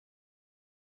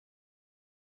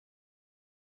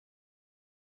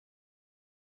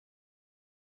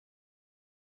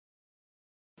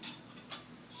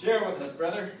Share with us,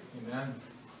 brother. Amen.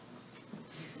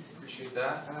 Appreciate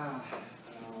that.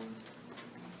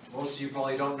 Most of you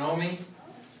probably don't know me.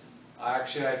 I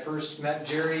first met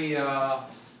Gerry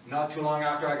not too long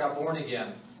after I got born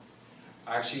again.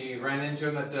 I actually ran into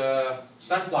him at the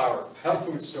Sunflower health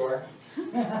food store.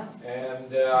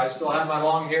 And I still had my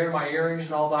long hair, my earrings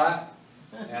and all that.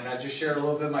 And I just shared a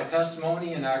little bit of my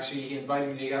testimony, and actually he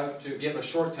invited me out to give a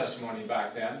short testimony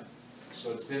back then.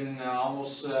 So it's been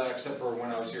almost, except for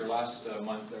when I was here last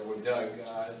month there with Doug,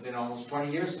 it's been almost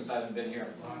 20 years since I haven't been here.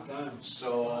 Long time.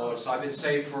 So I've been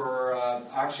saved for,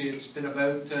 actually it's been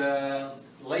about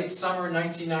late summer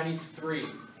 1993.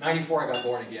 94 I got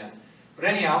born again. But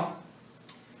anyhow,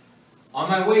 on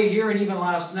my way here and even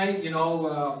last night, you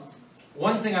know,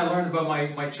 one thing I learned about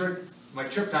my trip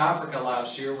to Africa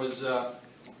last year was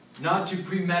not to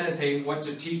premeditate what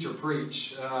to teach or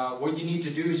preach. What you need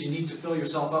to do is you need to fill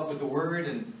yourself up with the Word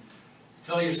and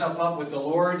fill yourself up with the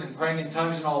Lord and praying in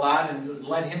tongues and all that, and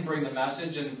let Him bring the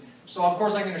message. And so, of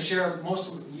course, I'm going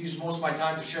to use most of my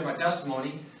time to share my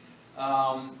testimony. You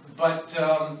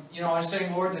know, I was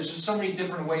saying, Lord, there's just so many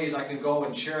different ways I can go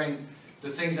in sharing the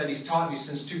things that He's taught me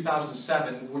since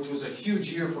 2007, which was a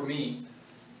huge year for me.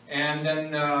 And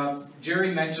then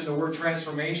Gerry mentioned the word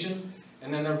transformation.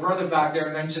 And then their brother back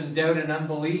there mentioned doubt and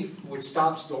unbelief, which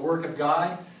stops the work of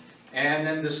God. And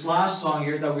then this last song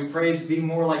here that we praise, Be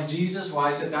More Like Jesus. Well, I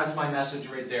said that's my message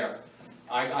right there.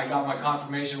 I got my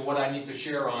confirmation of what I need to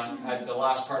share on at the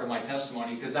last part of my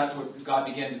testimony, because that's what God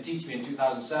began to teach me in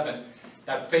 2007,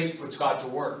 that faith puts God to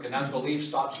work, and unbelief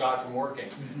stops God from working.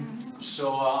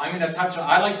 So I'm going to touch on,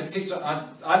 I love to teach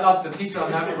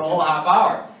on that for the whole half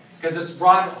hour, because it's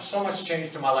brought so much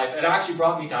change to my life. It actually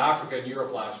brought me to Africa and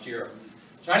Europe last year.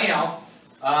 So anyhow,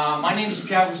 my name is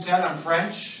Pierre. I'm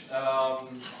French.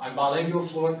 I'm bilingual,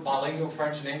 fluent, bilingual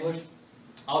French and English.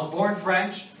 I was born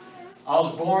French. I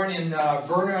was born in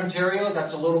Vernon, Ontario.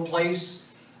 That's a little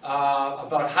place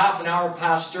about half an hour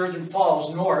past Sturgeon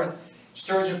Falls, north.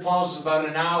 Sturgeon Falls is about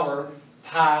an hour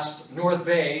past North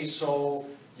Bay. So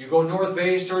you go North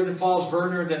Bay, Sturgeon Falls,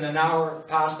 Vernon, then an hour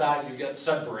past that you get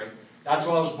Sudbury. That's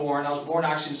where I was born. I was born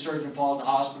actually in Sturgeon Falls, the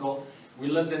hospital. We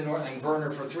lived in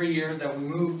Vernon for 3 years. Then we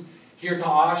moved here to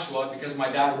Oshawa because my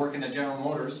dad worked in General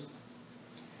Motors.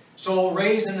 So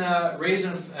raised in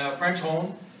a French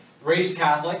home, raised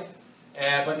Catholic,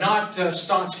 but not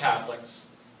staunch Catholics.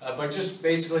 But just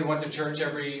basically went to church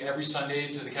every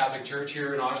Sunday to the Catholic Church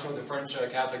here in Oshawa, the French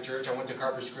Catholic Church. I went to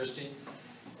Corpus Christi.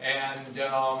 And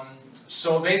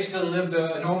so basically lived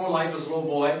a normal life as a little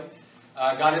boy.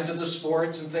 Got into the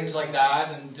sports and things like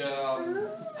that, and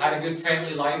had a good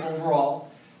family life overall.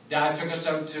 Dad took us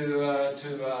out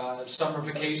to summer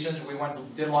vacations. We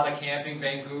did a lot of camping,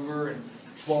 Vancouver and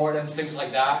Florida and things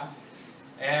like that.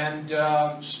 And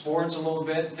sports a little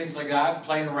bit, things like that,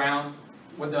 playing around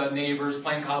with the neighbors,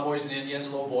 playing cowboys and Indians,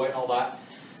 a little boy and all that.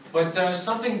 But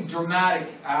something dramatic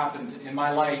happened in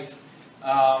my life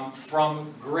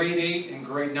from grade 8 and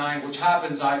grade 9, which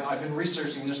happens, I've been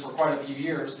researching this for quite a few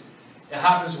years. It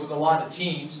happens with a lot of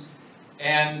teens.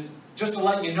 And just to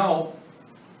let you know,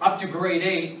 up to grade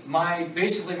 8,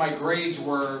 basically my grades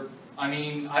were, I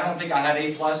mean, I don't think I had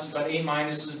A+, but A-,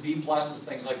 B+,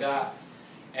 things like that.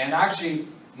 And actually,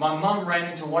 my mom ran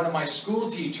into one of my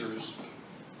school teachers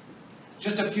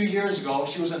just a few years ago.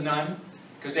 She was a nun,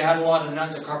 because they had a lot of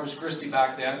nuns at Corpus Christi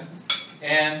back then.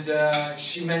 And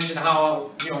she mentioned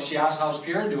how, you know, she asked how's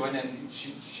Pierre doing, and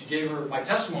she gave her my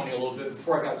testimony a little bit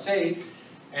before I got saved.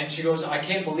 And she goes, I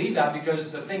can't believe that, because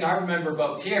the thing I remember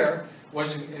about Pierre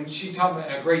was, and she taught me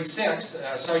grade 6,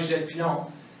 Sergeant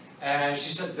Pinot, and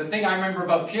she said, the thing I remember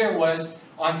about Pierre was,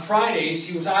 on Fridays,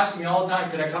 he was asking me all the time,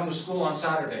 could I come to school on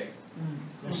Saturday?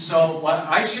 So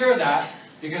I share that,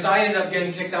 because I ended up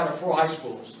getting kicked out of 4 high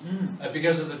schools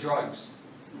because of the drugs.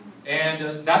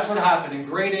 And that's what happened. In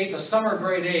grade 8, the summer of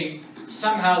grade 8,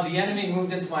 somehow the enemy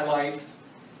moved into my life,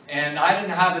 and I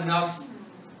didn't have enough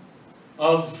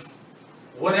of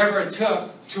whatever it took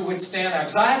to withstand that.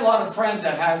 Because I had a lot of friends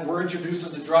that were introduced to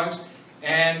the drugs,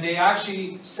 and they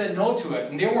actually said no to it,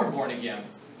 and they weren't born again.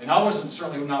 And I wasn't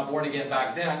certainly not born again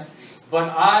back then. But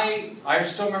I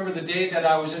still remember the day that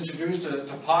I was introduced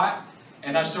to pot,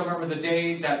 and I still remember the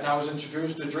day that I was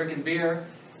introduced to drinking beer.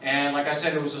 And like I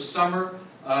said, it was a summer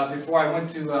before I went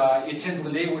to Etienne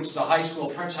Lillet, which is a high school,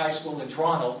 French high school in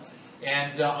Toronto,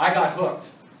 and I got hooked.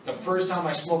 The first time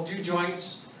I smoked 2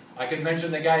 joints. I could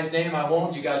mention the guy's name. I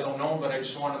won't. You guys don't know him, but I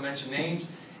just want to mention names.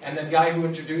 And the guy who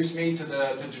introduced me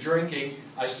to drinking,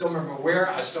 I still remember where,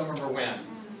 I still remember when.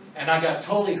 And I got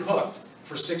totally hooked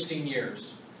for 16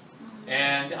 years.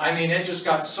 And I mean, it just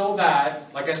got so bad.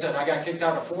 Like I said, I got kicked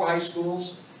out of 4 high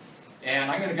schools.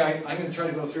 And I'm going to try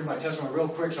to go through my testimony real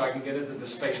quick so I can get into the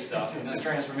space stuff and this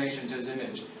transformation to His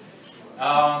image.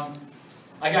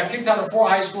 I got kicked out of 4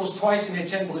 high schools twice in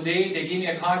Etienne Brûlé. They gave me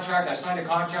a contract. I signed a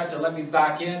contract to let me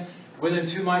back in. Within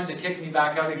 2 months, they kicked me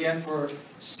back out again for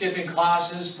skipping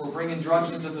classes, for bringing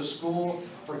drugs into the school,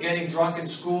 for getting drunk in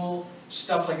school,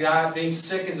 stuff like that, being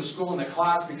sick in the school, in the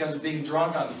class because of being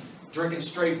drunk on drinking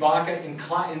straight vodka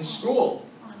in school.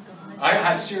 I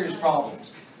had serious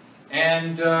problems.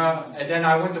 And then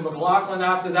I went to McLaughlin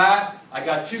after that. I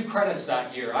got 2 credits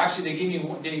that year. Actually,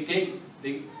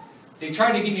 they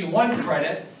tried to give me 1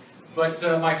 credit, but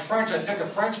my French, I took a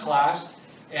French class,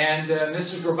 and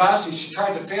Mrs. Grabowski, she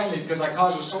tried to fail me because I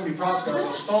caused her so many problems because I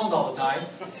was stoned all the time.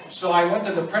 So I went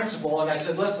to the principal and I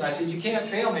said, listen, I said, you can't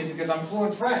fail me because I'm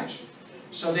fluent French.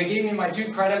 So they gave me my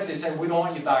 2 credits. They said, we don't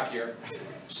want you back here.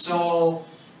 So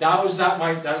that's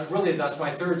my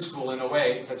 3rd school in a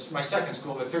way. That's my 2nd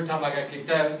school, the 3rd time I got kicked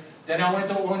out. Then I went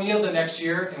to O'Neill the next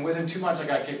year, and within 2 months I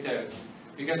got kicked out.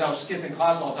 Because I was skipping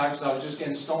class all the time because I was just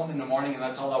getting stoned in the morning and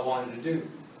that's all I wanted to do.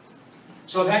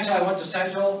 So eventually I went to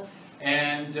Central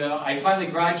and I finally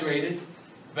graduated.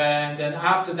 And then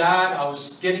after that I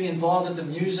was getting involved in the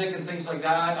music and things like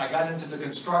that. I got into the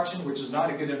construction, which is not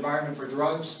a good environment for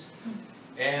drugs.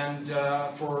 And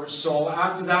so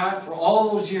after that, for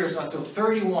all those years until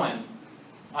 31,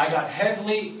 I got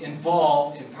heavily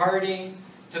involved in partying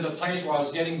to the place where I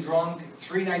was getting drunk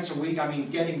 3 nights a week. I mean,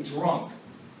 getting drunk.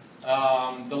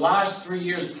 The last 3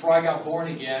 years before I got born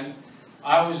again,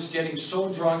 I was getting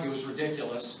so drunk it was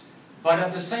ridiculous. But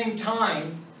at the same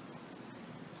time,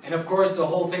 and of course the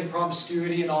whole thing,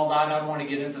 promiscuity and all that, I don't want to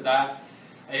get into that.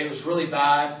 It was really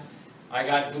bad. I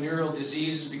got venereal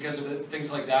diseases because of it,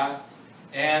 things like that.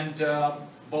 And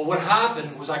but what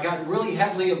happened was I got really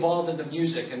heavily involved in the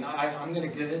music, and I'm going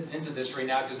to get into this right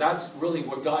now because that's really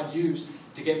what God used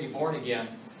to get me born again.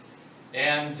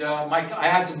 And I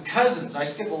had some cousins. I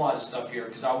skip a lot of stuff here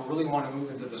because I really want to move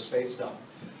into this faith stuff.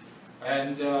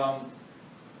 And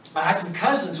I had some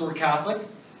cousins who were Catholic,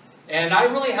 and I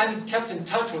really hadn't kept in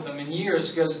touch with them in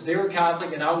years because they were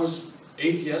Catholic and I was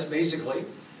atheist, basically.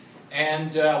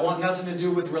 And want nothing to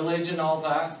do with religion, all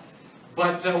that.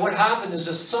 But what happened is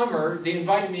this summer, they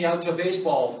invited me out to a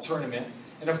baseball tournament.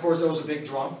 And of course, I was a big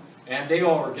drunk. And they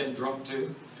all were getting drunk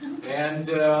too. And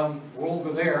we won't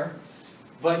go there.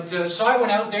 But so I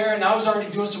went out there and I was already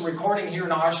doing some recording here in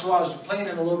Oshawa. I was playing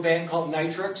in a little band called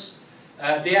Nitrix.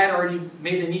 They had already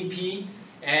made an EP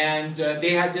and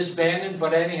they had disbanded.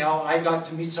 But anyhow, I got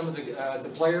to meet some of the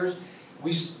players.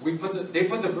 They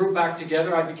put the group back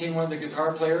together. I became one of the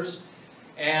guitar players.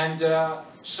 And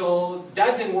so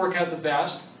that didn't work out the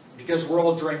best because we're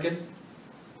all drinking.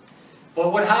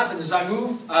 But what happened is I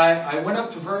went up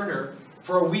to Werner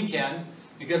for a weekend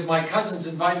because my cousins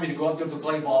invited me to go up there to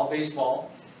play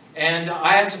baseball. And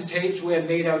I had some tapes we had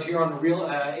made out here on the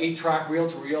 8-track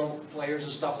reel-to-reel players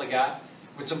and stuff like that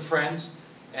with some friends.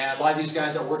 And a lot of these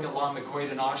guys that work at Long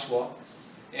McQuaid in Oshawa.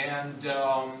 And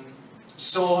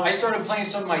so I started playing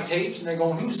some of my tapes and they're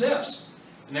going, who's this?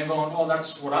 And they're going, oh,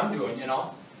 that's what I'm doing, you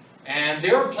know. And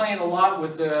they were playing a lot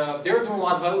with they were doing a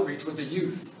lot of outreach with the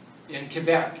youth in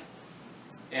Quebec.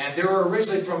 And they were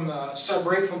originally from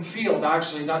Sudbury, from Field,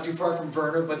 actually, not too far from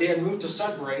Werner, but they had moved to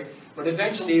Sudbury, but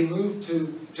eventually they moved to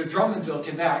Drummondville,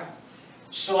 Quebec.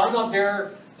 So I'm up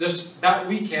there that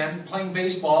weekend playing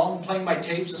baseball and playing my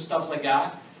tapes and stuff like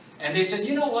that. And they said,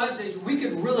 you know what, we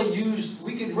could really use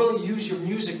your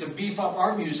music to beef up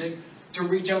our music to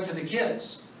reach out to the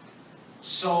kids.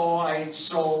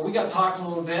 So we got talking a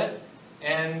little bit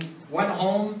and went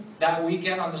home that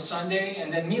weekend on the Sunday,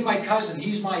 and then me and my cousin,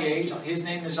 he's my age, his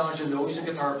name is Angelo, he's a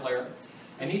guitar player,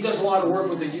 and he does a lot of work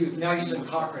with the youth. Now he's in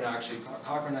Cochrane, actually,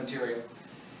 Cochrane, Ontario.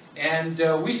 And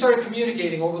we started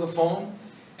communicating over the phone,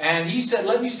 and he said,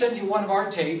 let me send you one of our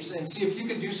tapes and see if you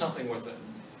could do something with it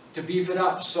to beef it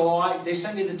up. So they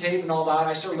sent me the tape and all that.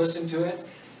 I started listening to it.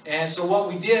 And so what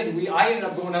we did, I ended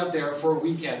up going out there for a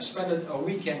weekend, spent a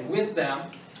weekend with them,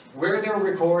 where they were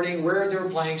recording, where they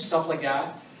were playing, stuff like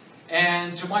that.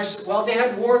 And well, they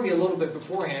had warned me a little bit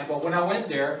beforehand, but when I went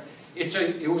there,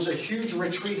 it was a huge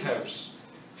retreat house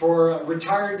for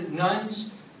retired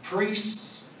nuns,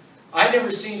 priests. I'd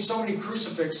never seen so many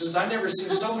crucifixes. I'd never seen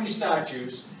so many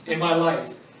statues in my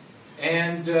life.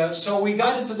 And so we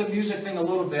got into the music thing a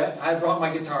little bit. I brought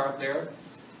my guitar up there.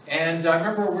 And I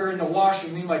remember we were in the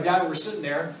washroom, me and my dad were sitting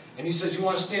there, and he says, you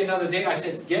want to stay another day? I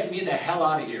said, get me the hell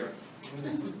out of here.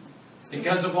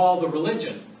 Because of all the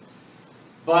religion.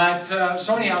 But,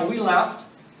 so anyhow, we left,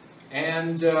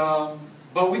 and,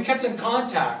 but we kept in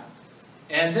contact.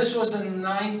 And this was in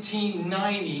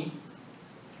 1990,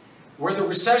 where the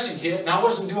recession hit, and I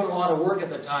wasn't doing a lot of work at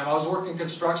the time. I was working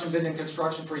construction, been in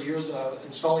construction for years,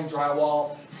 installing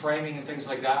drywall, framing, and things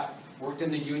like that. Worked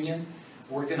in the union,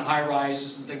 worked in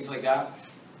high-rises and things like that,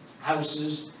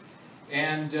 houses.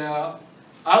 And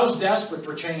I was desperate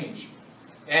for change.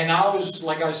 And I was,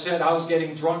 like I said, I was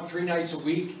getting drunk 3 nights a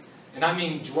week. And I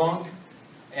mean drunk,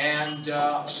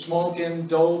 and smoking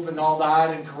dope and all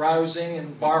that, and carousing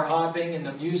and bar hopping and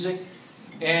the music.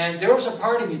 And there was a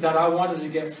part of me that I wanted to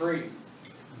get free.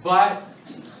 But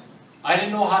I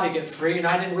didn't know how to get free, and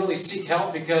I didn't really seek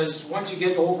help, because once you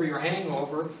get over your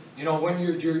hangover, you know, when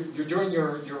you're doing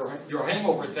your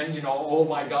hangover thing, you know, oh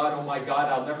my God,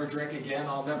 I'll never drink again,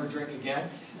 I'll never drink again.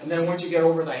 And then once you get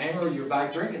over the hangover, you're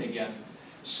back drinking again.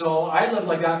 So I lived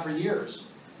like that for years.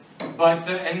 But,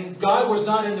 and God was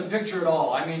not in the picture at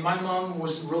all. I mean, my mom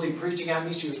wasn't really preaching at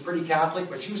me. She was pretty Catholic,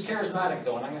 but she was charismatic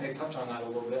though, and I'm going to touch on that a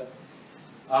little bit.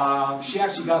 She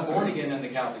actually got born again in the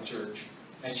Catholic Church.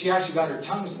 And she actually got her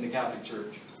tongues in the Catholic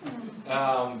Church.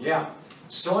 Yeah.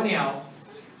 So anyhow,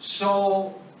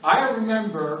 so I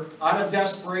remember, out of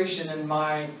desperation in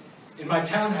my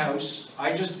townhouse,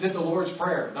 I just did the Lord's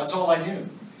Prayer. That's all I knew.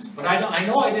 But I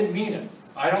know I didn't mean it.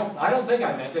 I don't think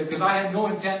I meant it, because I had no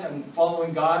intent on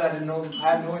following God. I had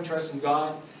no interest in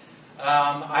God.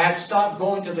 I had stopped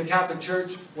going to the Catholic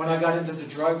Church when I got into the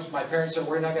drugs. My parents said,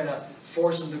 we're not going to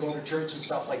force them to go to church and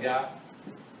stuff like that.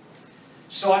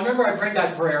 So I remember I prayed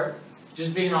that prayer,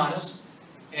 just being honest.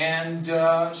 And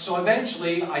so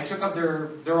eventually I took up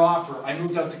their offer. I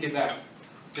moved out to Quebec,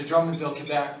 to Drummondville,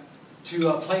 Quebec,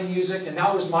 to play music. And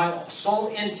that was my sole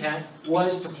intent,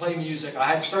 was to play music. I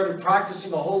had started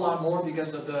practicing a whole lot more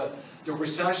because of the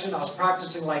recession. I was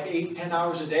practicing like 8-10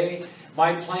 hours a day.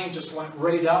 My playing just went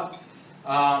right up.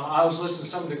 I was listening to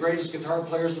some of the greatest guitar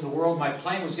players in the world. My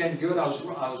playing was getting good. I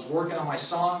was working on my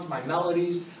songs, my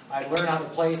melodies. I learned how to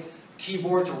play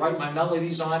keyboard to write my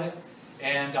melodies on it.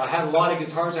 And I had a lot of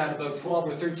guitars. I had about 12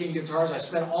 or 13 guitars. I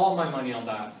spent all my money on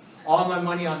that. All my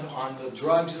money on the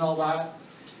drugs and all that.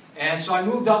 And so I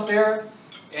moved up there,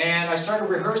 and I started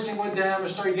rehearsing with them. I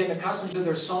started getting accustomed to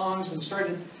their songs, and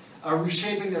started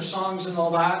reshaping their songs and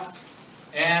all that.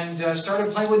 And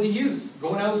started playing with the youth,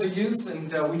 going out with the youth.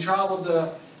 And we traveled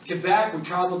to Quebec, we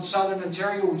traveled Southern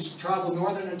Ontario, we traveled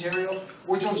Northern Ontario,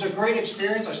 which was a great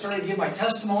experience. I started to give my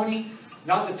testimony,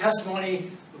 not the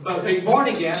testimony about being born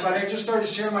again, but I just started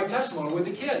sharing my testimony with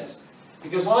the kids.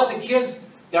 Because a lot of the kids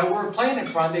that were playing in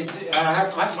front, they'd say,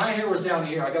 my hair was down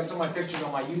here. I got some of my pictures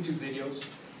on my YouTube videos.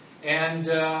 And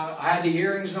I had the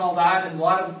earrings and all that, and a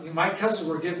lot of my cousins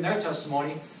were giving their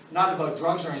testimony, not about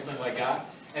drugs or anything like that.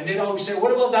 And they'd always say,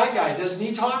 what about that guy? Doesn't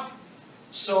he talk?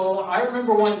 So I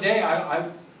remember one day, I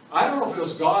don't know if it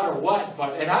was God or what,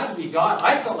 but it had to be God.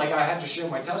 I felt like I had to share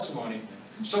my testimony.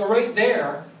 So right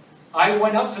there, I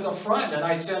went up to the front and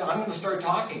I said, I'm going to start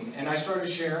talking. And I started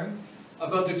sharing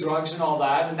about the drugs and all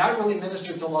that. And that really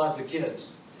ministered to a lot of the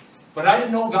kids. But I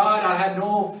didn't know God.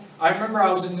 I remember I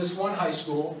was in this one high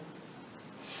school.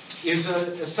 It was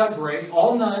a sub-grade,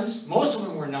 all nuns. Most of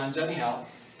them were nuns anyhow.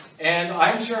 And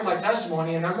I'm sharing my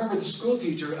testimony. And I remember the school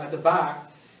teacher at the back.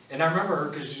 And I remember her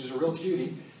because she's a real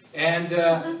cutie.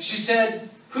 And she said,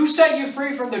 who set you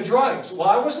free from the drugs? Well,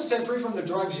 I wasn't set free from the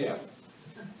drugs yet.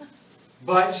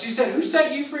 But she said, who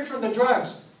set you free from the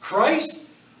drugs? Christ?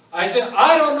 I said,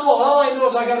 I don't know. All I know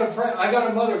is I got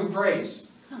a mother who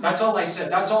prays. That's all I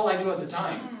said. That's all I knew at the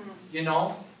time. You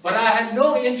know? But I had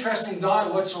no interest in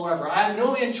God whatsoever. I had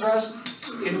no interest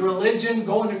in religion,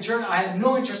 going to church. I had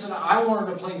no interest in it. I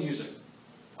wanted to play music.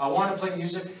 I wanted to play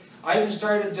music. I even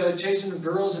started chasing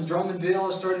girls in Drummondville.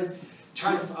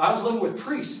 I was living with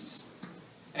priests.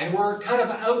 And we're kind of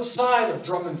outside of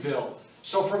Drummondville.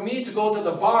 So for me to go to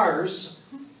the bars,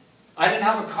 I didn't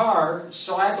have a car,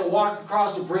 so I had to walk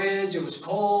across the bridge. It was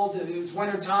cold. It was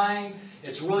wintertime.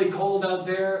 It's really cold out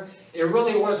there. It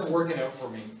really wasn't working out for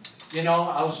me. You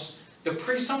know,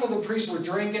 some of the priests were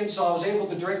drinking, so I was able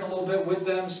to drink a little bit with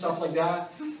them, stuff like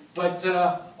that. But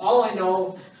all I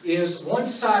know is one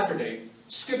Saturday,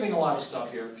 skipping a lot of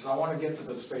stuff here, because I want to get to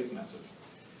this faith message.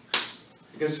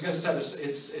 Because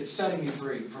it's setting me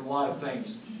free from a lot of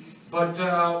things. But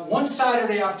one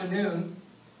Saturday afternoon,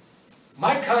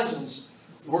 my cousins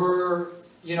were,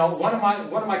 you know, one of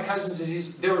my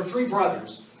cousins, there were 3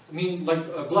 brothers. I mean,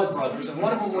 like blood brothers. And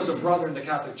one of them was a brother in the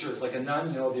Catholic Church, like a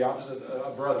nun, you know, the opposite, a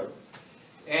brother.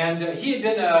 And he had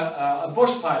been a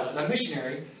bush pilot, a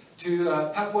missionary, to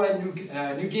Papua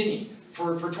New Guinea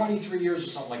for 23 years or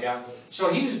something like that.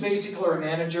 So he was basically our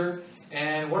manager.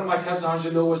 And one of my cousins,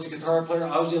 Angelo, was the guitar player.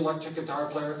 I was the electric guitar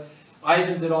player. I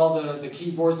even did all the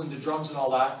keyboards and the drums and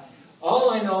all that. All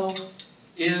I know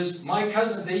is my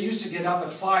cousins, they used to get up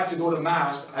at 5 to go to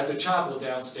Mass at the chapel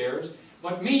downstairs.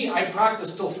 But me, I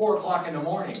practiced till 4 o'clock in the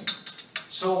morning.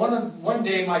 So one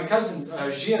day my cousin,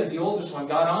 Gilles, the oldest one,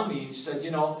 got on me. He said,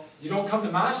 you know, you don't come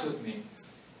to Mass with me,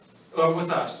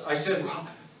 with us. I said, well,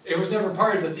 it was never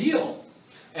part of the deal.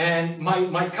 And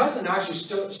my cousin actually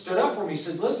stood up for me. He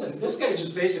said, listen, this guy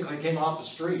just basically came off the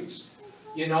streets,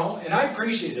 you know. And I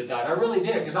appreciated that. I really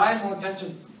did, because I had no intention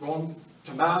of going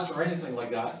to Mass or anything like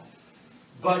that.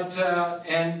 But,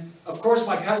 and of course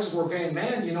my cousins were going,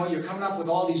 man, you know, you're coming up with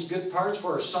all these good parts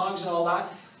for our songs and all that.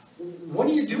 When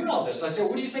are you doing all this? I said,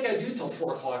 what do you think I do till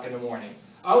 4 o'clock in the morning?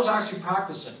 I was actually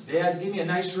practicing. They had to give me a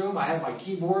nice room. I had my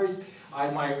keyboards. I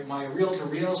had my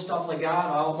reel-to-reel stuff like that,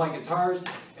 all my guitars.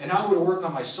 And I would work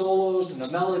on my solos and the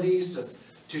melodies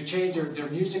to change their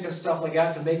music and stuff like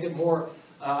that to make it more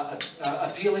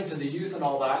appealing to the youth and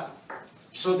all that.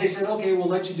 So they said, okay, we'll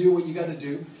let you do what you got to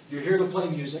do. You're here to play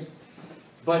music.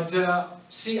 But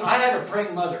see, I had a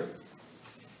praying mother.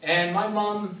 And my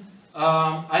mom,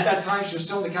 at that time, she was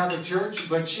still in the Catholic Church,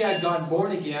 but she had gotten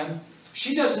born again.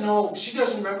 She doesn't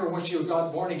remember when she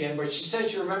got born again, but she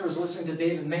said she remembers listening to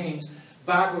David Maines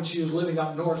back when she was living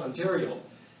up north, Ontario.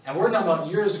 And we're talking about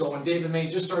years ago when David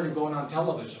Maines just started going on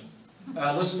television.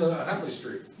 Listen to Huntley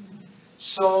Street.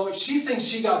 So she thinks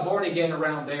she got born again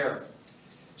around there.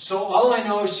 So all I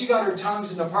know is she got her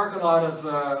tongues in the parking lot of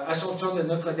Assomption de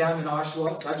Notre Dame in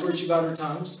Oshawa. That's where she got her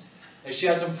tongues. And she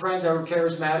had some friends that were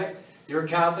charismatic. They were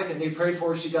Catholic, and they prayed for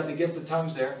her. She got the gift of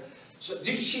tongues there. So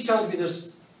she tells me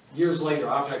this years later,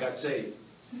 after I got saved.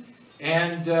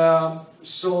 And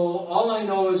so all I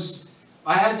know is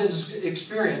I had this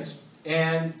experience.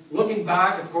 And looking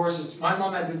back, of course, my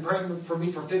mom had been praying for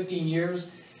me for 15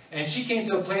 years. And she came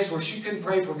to a place where she couldn't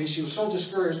pray for me. She was so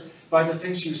discouraged by the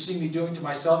things she was seeing me doing to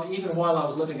myself, even while I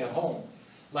was living at home.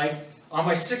 Like, on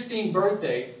my 16th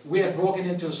birthday, we had broken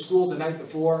into a school the night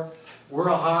before. We're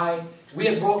a high. We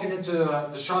had broken into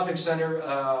the shopping center,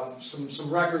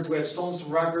 some records. We had stolen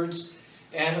some records.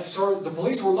 And so the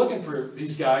police were looking for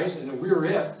these guys, and we were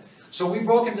it. So we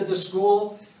broke into the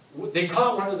school. They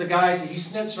caught one of the guys. He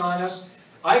snitched on us.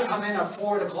 I come in at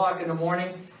 4 o'clock in the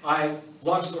morning. I'm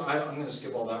going to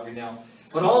skip all that right now.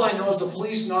 But all I know is the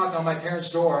police knocked on my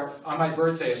parents' door on my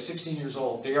birthday at 16 years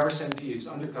old. They are SMPs,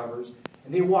 undercovers.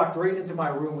 And they walked right into my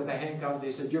room with a handcuff.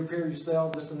 They said, you're Pierre, you sell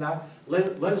this and that.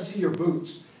 Let us see your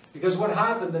boots. Because what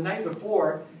happened the night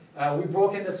before, we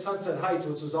broke into Sunset Heights,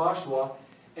 which is Oshawa.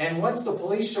 And once the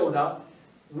police showed up,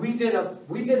 we did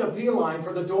a beeline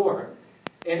for the door.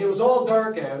 And it was all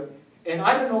dark out. And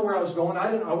I didn't know where I was going.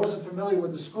 I wasn't familiar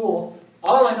with the school.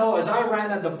 All I know is I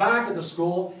ran at the back of the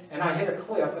school, and I hit a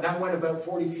cliff, and I went about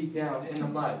 40 feet down in the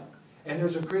mud. And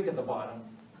there's a creek at the bottom.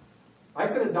 I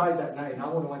could have died that night, and I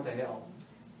would have went to hell.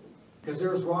 Because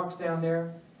there's rocks down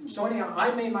there. So anyhow,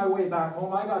 I made my way back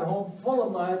home. I got home full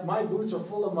of mud. My boots are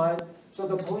full of mud. So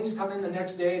the police come in the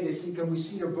next day. They see, can we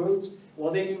see your boots?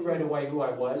 Well, they knew right away who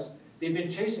I was. They've been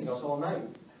chasing us all night.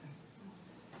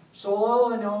 So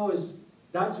all I know is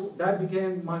that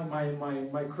became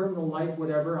my criminal life,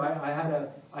 whatever.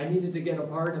 I needed to get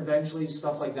apart eventually,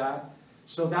 stuff like that.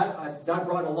 So that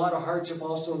brought a lot of hardship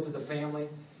also to the family,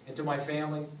 and to my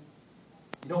family.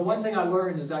 You know, one thing I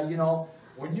learned is that, you know,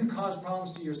 when you cause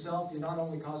problems to yourself, you're not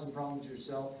only causing problems to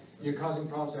yourself, you're causing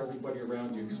problems to everybody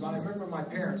around you. Because I remember my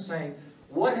parents saying,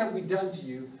 what have we done to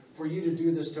you for you to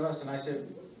do this to us? And I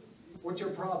said, what's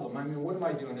your problem? I mean, what am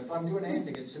I doing? If I'm doing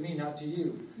anything, it's to me, not to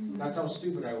you. That's how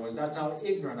stupid I was. That's how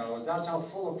ignorant I was. That's how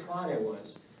full of pride I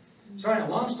was. So anyway,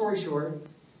 long story short,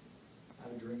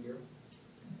 have a drink here.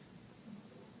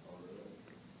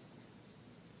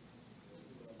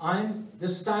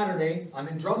 This Saturday, I'm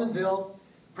in Drummondville,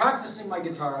 practicing my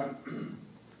guitar.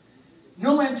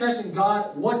 No interest in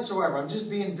God whatsoever. I'm just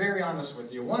being very honest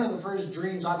with you. One of the first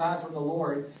dreams I've had from the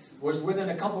Lord was within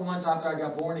a couple months after I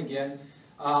got born again.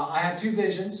 I had 2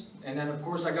 visions, and then of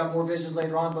course I got more visions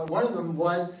later on, but one of them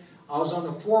was I was on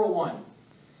the 401,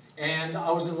 and I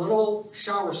was in a little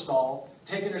shower stall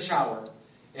taking a shower,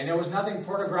 and there was nothing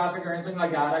pornographic or anything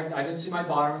like that. I didn't see my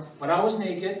bottom, but I was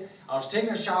naked. I was taking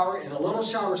a shower in a little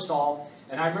shower stall,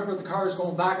 and I remember the cars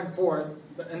going back and forth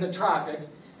in the traffic,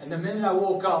 and the minute I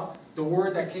woke up, the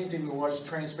word that came to me was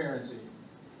transparency,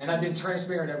 and I've been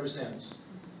transparent ever since,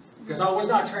 because I was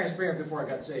not transparent before I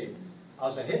got saved. I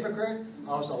was a hypocrite.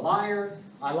 I was a liar.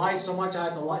 I lied so much I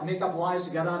had to make up lies to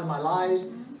get out of my lies.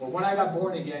 But when I got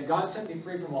born again, God set me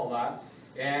free from all that.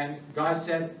 And God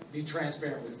said, be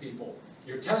transparent with people.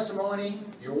 Your testimony,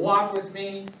 your walk with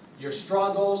me, your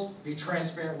struggles, be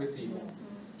transparent with people.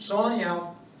 So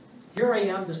anyhow, here I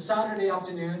am this Saturday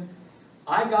afternoon.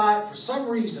 For some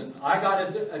reason, I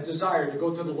got a desire to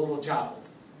go to the little chapel.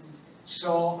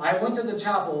 So I went to the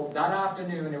chapel that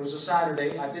afternoon. It was a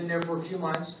Saturday. I've been there for a few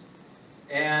months.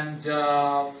 And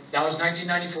that was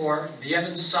 1994, the end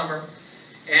of the summer.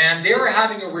 And they were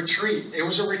having a retreat. It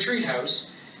was a retreat house.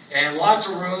 And lots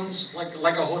of rooms,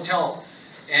 like a hotel.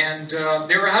 And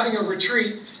they were having a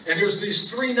retreat. And there was these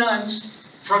 3 nuns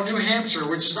from New Hampshire,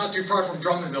 which is not too far from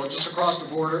Drummondville, just across the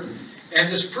border.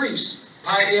 And this priest,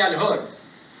 Pierre.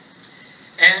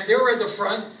 And they were at the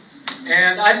front.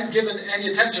 And I didn't give any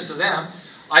attention to them.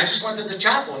 I just went to the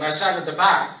chapel and I sat at the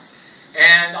back.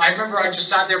 And I remember I just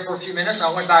sat there for a few minutes.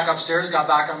 I went back upstairs, got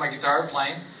back on my guitar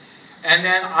playing. And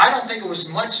then I don't think it was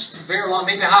very long,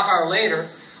 maybe a half hour later,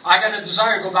 I got a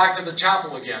desire to go back to the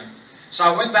chapel again. So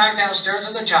I went back downstairs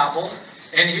to the chapel.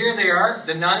 And here they are,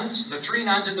 the nuns, the 3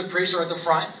 nuns and the priest are at the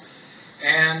front.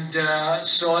 And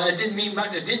so it didn't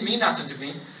mean nothing to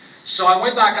me. So I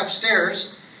went back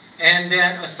upstairs. And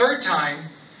then a third time,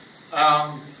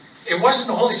 it wasn't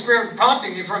the Holy Spirit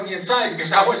prompting me from the inside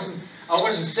because I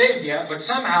wasn't saved yet, but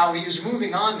somehow He was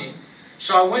moving on me.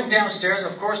 So I went downstairs.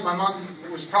 Of course, my mom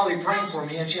was probably praying for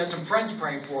me, and she had some friends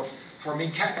praying for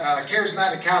me,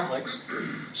 charismatic Catholics.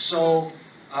 So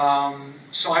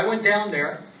I went down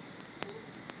there,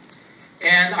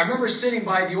 and I remember sitting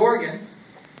by the organ,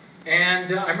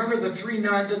 and I remember the 3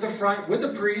 nuns at the front with the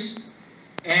priest,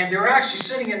 and they were actually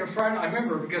sitting in the front, I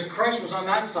remember, because Christ was on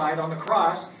that side, on the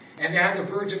cross, and they had the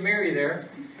Virgin Mary there.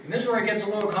 And this is where it gets a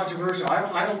little controversial.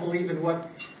 I don't believe in what...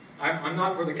 I'm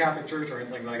not for the Catholic Church or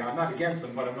anything like that. I'm not against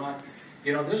them, but I'm not...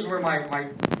 this is where my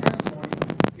testimony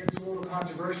gets a little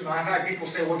controversial. I've had people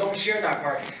say, well, don't share that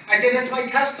part. I say, that's my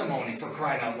testimony, for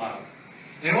crying out loud.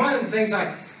 And one of the things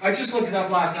I just looked it up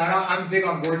last night. I'm big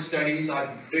on word studies. I'm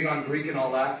big on Greek and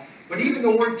all that. But even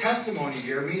the word testimony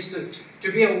here means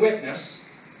to be a witness.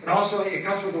 And also, it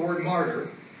comes from the word martyr.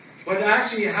 But it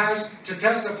actually has to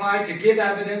testify, to give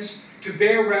evidence, to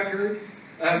bear record,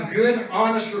 a good,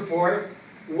 honest report,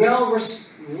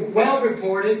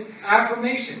 well-reported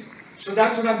affirmation. So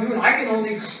that's what I'm doing. I can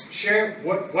only share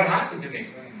what happened to me.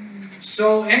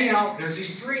 So anyhow, there's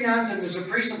these 3 nuns and there's a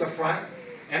priest at the front.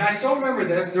 And I still remember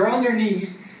this. They're on their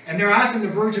knees and they're asking the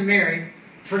Virgin Mary,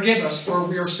 forgive us for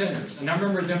we are sinners. And I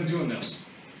remember them doing this.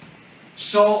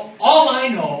 So all I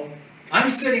know,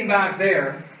 I'm sitting back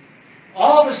there.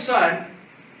 All of a sudden,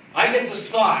 I get this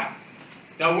thought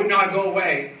that would not go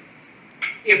away.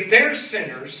 If they're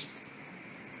sinners,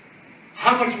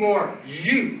 how much more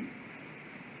you?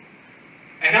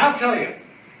 And I'll tell you,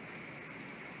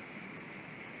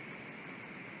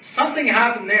 something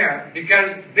happened there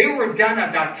because they were done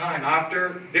at that time.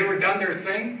 After they were done their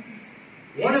thing,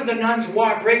 one of the nuns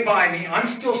walked right by me. I'm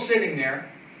still sitting there.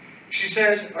 She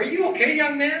says, are you okay,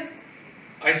 young man?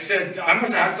 I said, I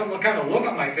must have some kind of look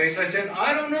on my face. I said,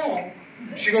 I don't know.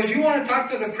 She goes, you want to talk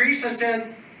to the priest? I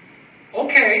said,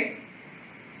 okay.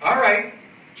 All right.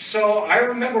 So I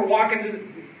remember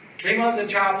came out of the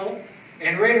chapel,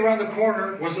 and right around the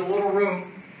corner was a little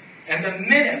room. And the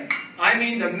minute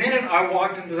I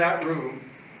walked into that room,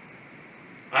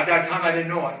 at that time I didn't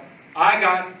know it, I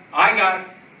got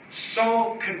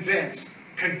so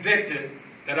convicted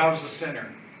that I was a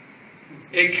sinner.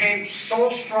 It came so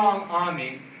strong on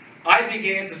me. I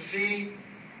began to see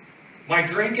my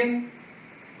drinking.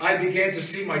 I began to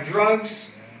see my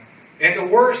drugs. And the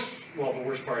worst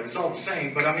part, it's all the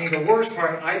same, but I mean the worst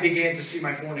part, I began to see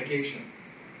my fornication.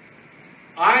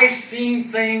 I seen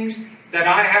things that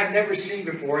I had never seen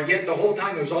before, yet the whole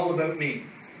time it was all about me,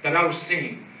 that I was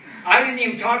seeing. I didn't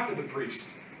even talk to the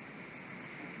priest.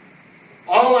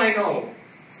 All I know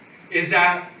is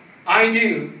that I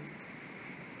knew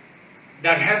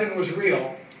that heaven was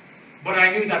real, but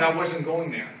I knew that I wasn't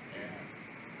going there.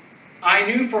 I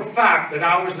knew for a fact that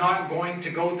I was not going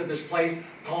to go to this place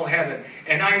called heaven.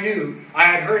 And I knew, I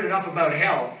had heard enough about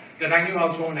hell, that I knew I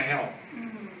was going to hell.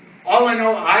 All I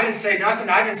know, I didn't say nothing.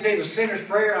 I didn't say the sinner's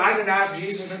prayer. I didn't ask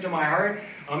Jesus into my heart.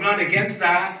 I'm not against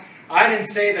that. I didn't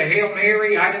say the Hail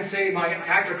Mary. I didn't say my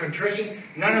act of contrition.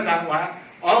 None of that.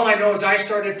 All I know is I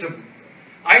started to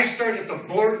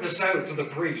blurt this out to the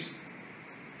priest.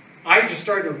 I just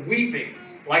started weeping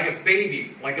like a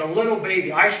baby, like a little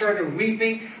baby. I started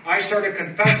weeping. I started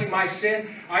confessing my sin.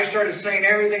 I started saying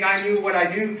everything I knew, what I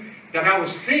knew, that I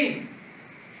was seeing.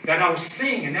 That I was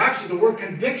seeing. And actually the word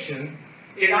conviction,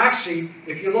 it actually,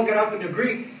 if you look it up in the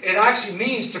Greek, it actually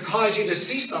means to cause you to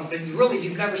see something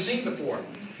you've never seen before.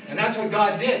 And that's what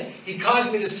God did. He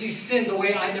caused me to see sin the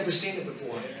way I'd never seen it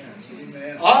before.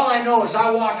 Amen. All I know is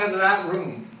I walked out of that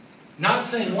room, not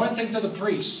saying one thing to the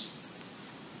priest.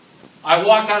 I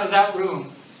walked out of that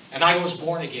room and I was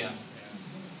born again.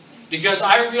 Because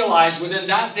I realized within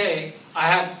that day, I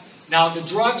had no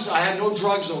drugs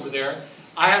over there.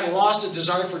 I had lost a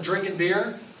desire for drinking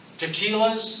beer,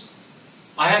 tequilas.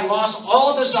 I had lost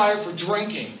all desire for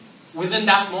drinking within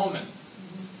that moment.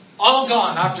 All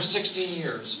gone after 16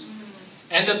 years.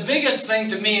 And the biggest thing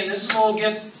to me, and this is all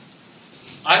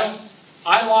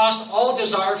I lost all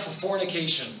desire for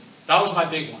fornication. That was my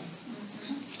big one.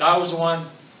 That was the one.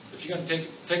 If you're going to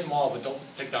take them all, but don't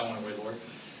take that one away, Lord.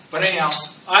 But anyhow,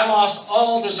 I lost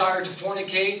all desire to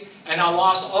fornicate, and I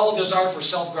lost all desire for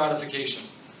self-gratification.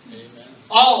 Amen.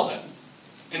 All of it.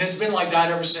 And it's been like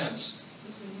that ever since.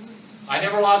 I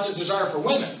never lost a desire for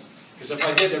women, because if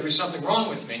I did, there'd be something wrong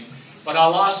with me. But I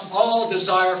lost all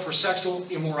desire for sexual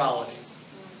immorality.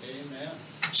 Amen.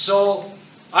 So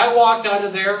I walked out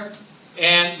of there,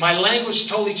 and my language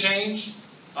totally changed.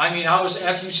 I mean, I was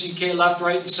F-U-C-K, left,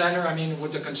 right, and center. I mean,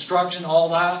 with the construction, all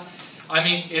that. I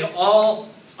mean,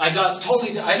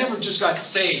 I never just got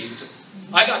saved.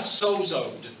 I got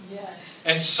sozoed. Yes.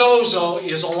 And sozo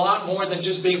is a lot more than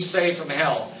just being saved from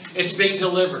hell. It's being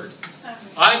delivered.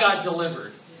 I got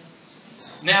delivered.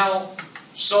 Now,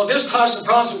 so this caused some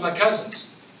problems with my cousins.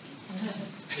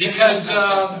 Because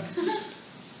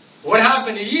what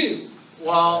happened to you?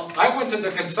 Well, I went to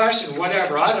the confession,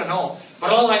 whatever, I don't know.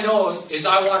 But all I know is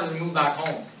I wanted to move back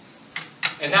home.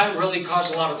 And that really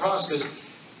caused a lot of problems because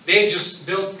they just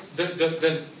built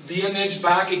the image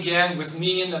back again with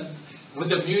me and with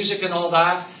the music and all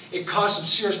that. It caused some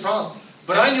serious problems.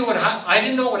 But I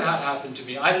didn't know what had happened to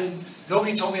me.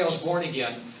 Nobody told me I was born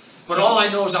again. But all I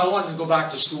know is I wanted to go back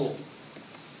to school.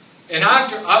 And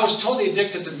I was totally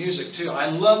addicted to music too. I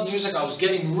love music. I was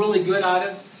getting really good at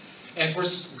it. And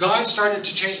God started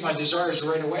to change my desires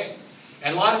right away.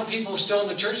 And a lot of people still in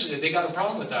the church today, they got a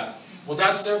problem with that. Well,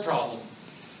 that's their problem.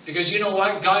 Because you know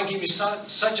what? God gave me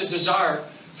such a desire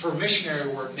for missionary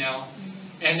work now.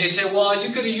 And they say, well,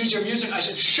 you could have used your music. I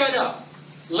said, shut up.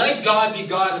 Let God be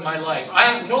God in my life. I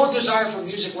have no desire for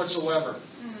music whatsoever.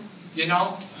 You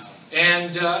know?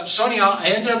 And so anyhow, I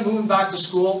ended up moving back to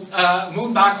school,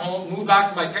 moved back home, moved back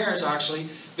to my parents actually.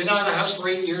 Been out of the house for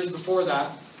 8 years before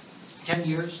that. 10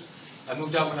 years. I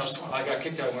moved out when I got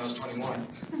kicked out when I was 21.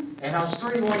 And I was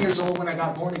 31 years old when I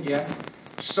got born again.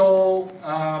 So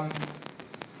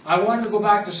I wanted to go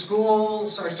back to school,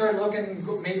 so I started looking,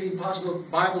 maybe possible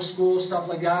Bible school, stuff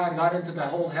like that. I got into the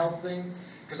whole health thing,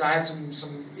 because I had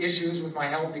some issues with my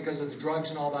health because of the drugs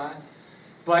and all that.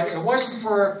 But it wasn't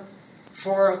for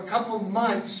a couple of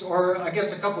months, or I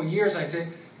guess a couple of years, I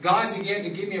think, God began to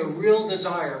give me a real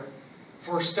desire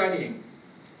for studying.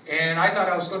 And I thought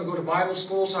I was going to go to Bible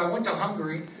school, so I went to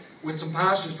Hungary with some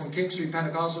pastors from King Street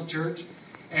Pentecostal Church.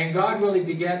 And God really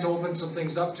began to open some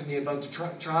things up to me about the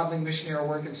traveling missionary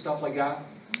work and stuff like that.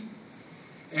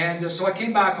 And so I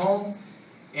came back home,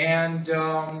 and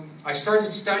I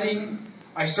started studying.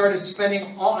 I started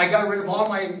spending I got rid of all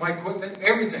my equipment,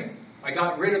 everything. I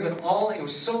got rid of it all. It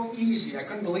was so easy. I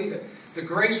couldn't believe it. The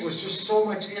grace was just so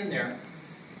much in there.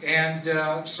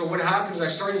 And so what happened is I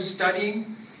started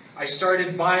studying. I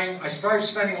started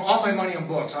spending all my money on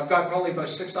books. I've got probably about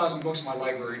 6,000 books in my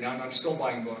library now, and I'm still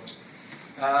buying books.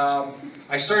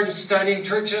 I started studying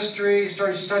church history,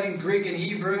 started studying Greek and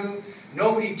Hebrew.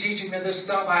 Nobody teaching me this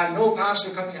stuff. I had no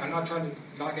pastor coming. I'm not trying to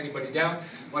knock anybody down,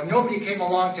 but nobody came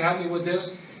along to help me with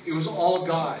this. It was all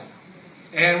God.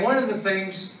 And one of the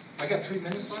things, I got 3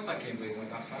 minutes left. I can't believe it went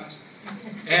that fast.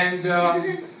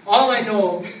 And all I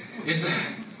know is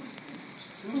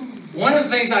one of the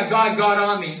things that God got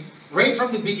on me right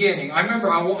from the beginning. I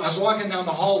remember I was walking down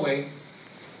the hallway,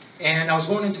 and I was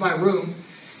going into my room,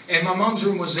 and my mom's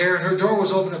room was there, and her door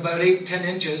was open about 8-10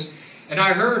 inches, and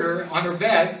I heard her on her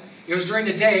bed. It was during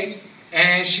the day,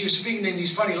 and she was speaking in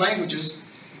these funny languages,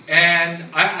 and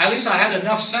at least I had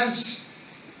enough sense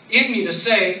in me to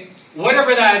say,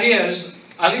 whatever that is,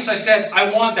 at least I said,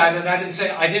 I want that, and I didn't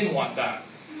say, I didn't want that.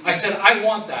 I said, I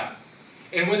want that.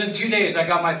 And within 2 days, I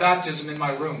got my baptism in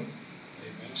my room,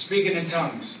 Amen. Speaking in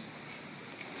tongues.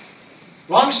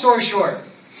 Long story short,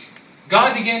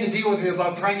 God began to deal with me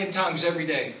about praying in tongues every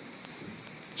day.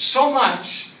 So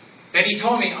much that He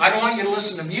told me, I don't want you to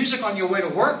listen to music on your way to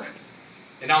work.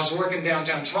 And I was working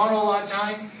downtown Toronto a lot of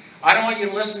time. I don't want you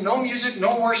to listen to no music,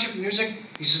 no worship music.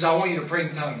 He says, I want you to pray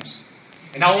in tongues.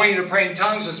 And I want you to pray in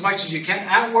tongues as much as you can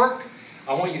at work.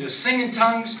 I want you to sing in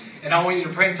tongues. And I want you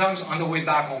to pray in tongues on the way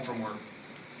back home from work.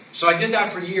 So I did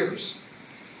that for years.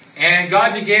 And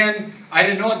God began, I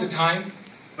didn't know at the time,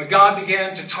 but God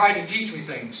began to try to teach me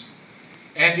things.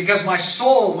 And because my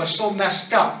soul was so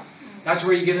messed up, that's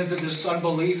where you get into this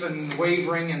unbelief and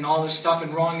wavering and all this stuff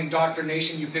and wrong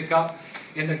indoctrination you pick up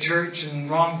in the church and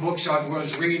wrong books I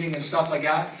was reading and stuff like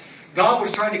that. God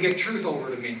was trying to get truth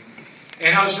over to me.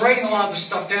 And I was writing a lot of this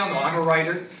stuff down though. I'm a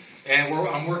writer. And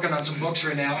I'm working on some books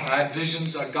right now. I have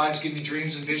visions. God's given me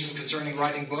dreams and visions concerning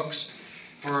writing books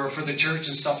for the church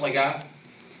and stuff like that.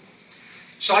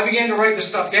 So I began to write this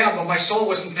stuff down, but my soul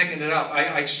wasn't picking it up.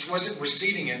 I just wasn't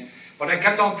receiving it. But I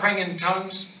kept on praying in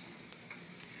tongues.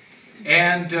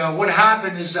 And what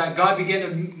happened is that God began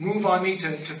to move on me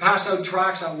to pass out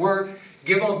tracts at work,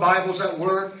 give out Bibles at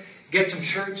work, get some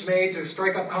shirts made, to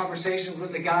strike up conversations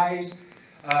with the guys.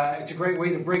 It's a great way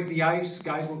to break the ice.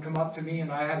 Guys will come up to me,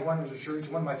 and I had one of the shirts.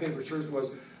 One of my favorite shirts was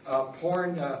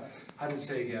porn. How did it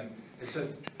say again? It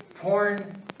said porn.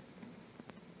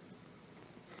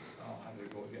 Oh, how did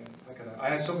it go again? I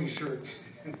had so many shirts.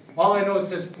 All I know it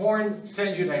says porn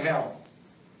sends you to hell.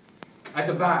 At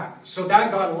the back. So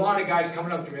that got a lot of guys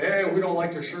coming up to me. Hey, we don't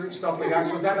like your shirt and stuff like that.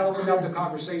 So that opened up the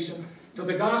conversation to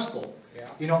the gospel. Yeah.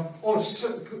 You know,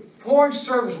 porn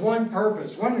serves one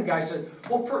purpose. One of the guys said,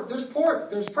 well, there's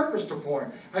purpose to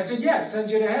porn. I said, yeah, it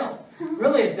sends you to hell.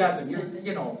 Really, it doesn't.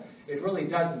 You know, it really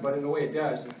doesn't, but in a way it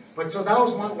does. But so that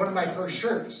was one of my first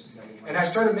shirts. And I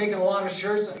started making a lot of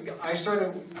shirts. I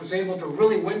was able to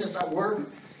really witness at work.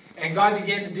 And God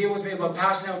began to deal with me about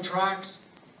passing out tracts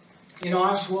in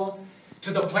Oshawa,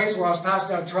 to the place where I was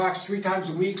passing out tracts 3 times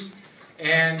a week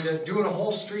and doing a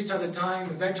whole streets at a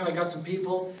time. Eventually I got some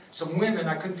people, some women.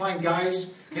 I couldn't find guys,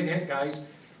 hint guys.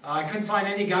 I couldn't find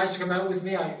any guys to come out with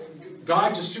me.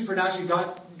 God just supernaturally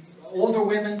got older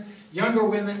women, younger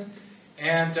women,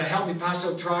 and to help me pass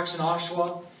out tracts in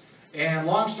Oshawa. And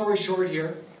long story short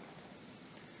here,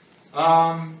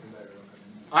 I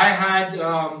had,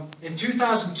 in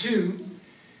 2002,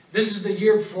 this is the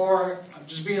year before, I'm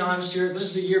just being honest here, this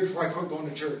is the year before I quit going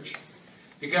to church.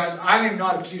 Because I am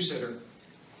not a pew sitter.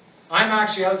 I'm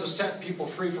actually out to set people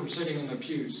free from sitting in the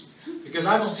pews. Because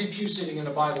I don't see pew sitting in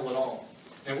the Bible at all.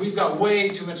 And we've got way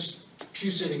too much pew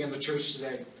sitting in the church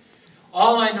today.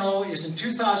 All I know is in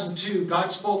 2002, God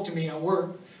spoke to me at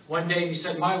work one day and He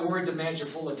said, my word demands your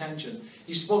full attention.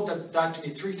 He spoke that to me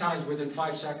 3 times within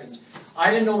 5 seconds.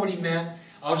 I didn't know what He meant.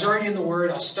 I was already in the Word.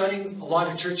 I was studying a lot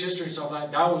of church history and stuff like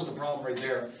that. That was the problem right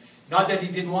there. Not that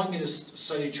He didn't want me to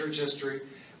study church history,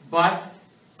 but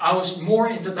I was more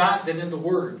into that than in the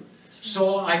Word.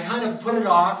 So I kind of put it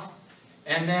off,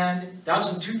 and then that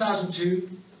was in 2002.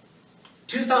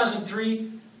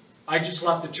 2003, I just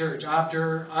left the church.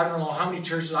 After, I don't know how many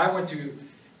churches. I went to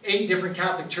 8 different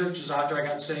Catholic churches after I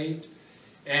got saved,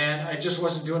 and I just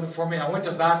wasn't doing it for me. I went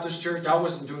to Baptist church. That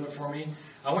wasn't doing it for me.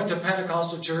 I went to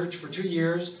Pentecostal church for 2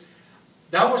 years.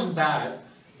 That wasn't bad,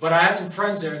 but I had some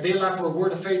friends there. They left for a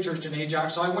Word of Faith church in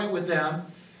Ajax, so I went with them.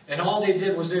 And all they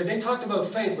did was they talked about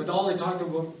faith, but all they talked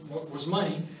about was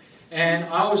money. And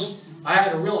I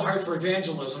had a real heart for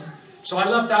evangelism. So I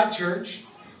left that church,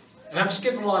 and I'm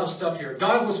skipping a lot of stuff here.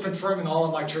 God was confirming all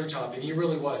of my church hopping. He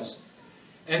really was.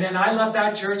 And then I left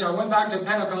that church. I went back to a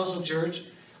Pentecostal church.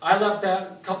 I left that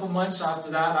a couple months after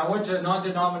that. I went to a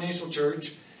non-denominational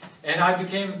church. And I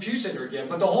became a pew sitter again.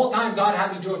 But the whole time God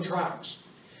had me doing tracts.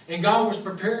 And God was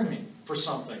preparing me for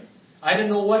something. I didn't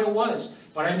know what it was,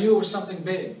 but I knew it was something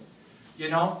big. You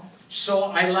know? So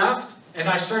I left, and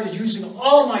I started using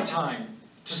all my time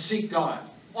to seek God.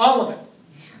 All of it.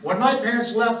 When my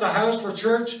parents left the house for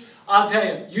church, I'll tell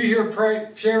you, you hear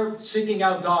Pierre seeking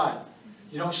out God.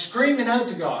 You know, screaming out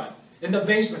to God in the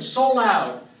basement so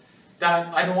loud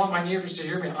that I don't want my neighbors to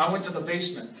hear me. I went to the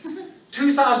basement.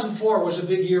 2004 was a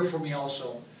big year for me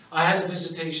also. I had a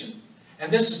visitation. And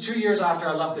this is 2 years after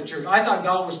I left the church. I thought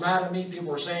God was mad at me. People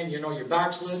were saying, you know, you're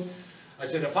backslid. I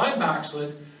said, if I'm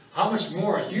backslid, how much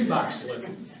more are you backslid?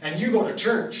 And you go to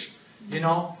church. You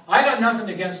know, I got nothing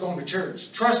against going to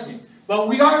church. Trust me. But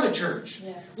we are the church.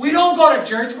 Yeah. We don't go to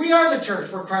church. We are the church.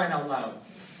 We're crying out loud.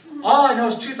 All I know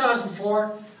is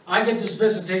 2004, I get this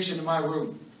visitation in my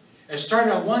room. It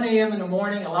started at 1 a.m. in the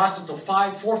morning. It lasted till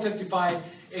 4:55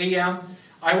 a.m.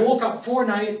 I woke up 4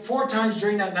 times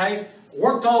during that night.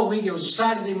 Worked all week. It was a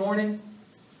Saturday morning.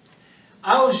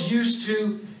 I was used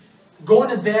to going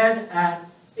to bed at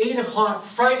 8 o'clock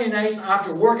Friday nights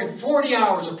after working 40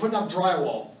 hours of putting up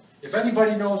drywall. If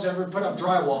anybody knows ever put up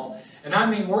drywall, and I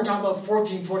mean we're talking about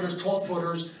 14-footers,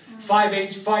 12-footers,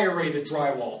 5/8 fire-rated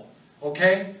drywall.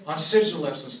 Okay? On scissor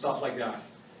lifts and stuff like that.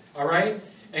 Alright?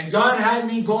 And God had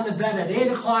me going to bed at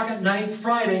 8 o'clock at night,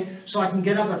 Friday, so I can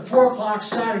get up at 4 o'clock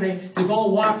Saturday to go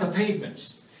walk the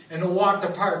pavements and to walk the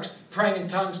parks, praying in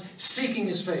tongues, seeking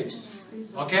His face.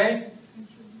 Okay?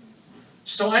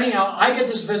 So anyhow, I get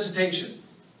this visitation.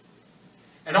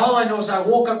 And all I know is I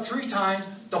woke up 3 times.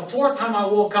 The 4th time I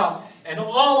woke up, and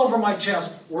all over my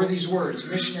chest were these words,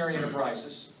 Missionary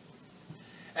Enterprises.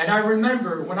 And I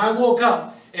remember when I woke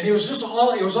up, and it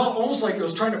was almost like it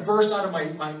was trying to burst out of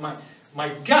my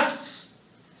guts.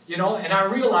 You know, and I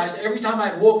realized every time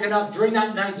I'd woken up during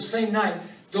that night, the same night,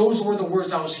 those were the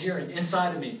words I was hearing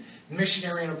inside of me.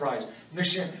 Missionary enterprise.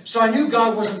 Missionary. So I knew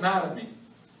God wasn't mad at me.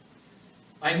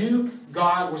 I knew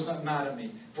God was not mad at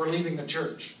me for leaving the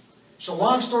church. So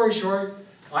long story short,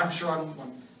 I'm sure I'm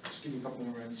just give me a couple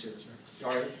more minutes here, sir.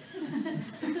 All right?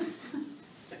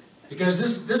 Because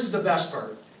this is the best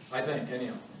part, I think,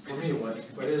 anyhow. For me it was,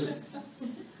 but it isn't.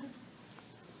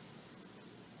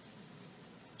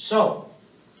 So,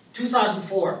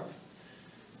 2004.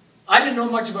 I didn't know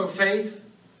much about faith.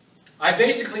 I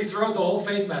basically threw out the whole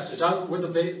faith message, out with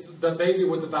the baby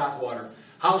with the bathwater.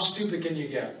 How stupid can you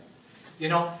get? You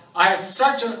know, I had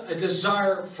such a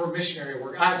desire for missionary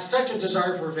work. I had such a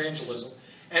desire for evangelism.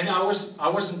 And I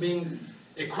wasn't being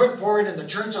equipped for it in the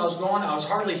church I was going. I was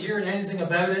hardly hearing anything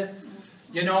about it.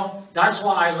 You know, that's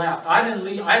why I left. I didn't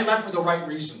leave. I left for the right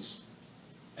reasons.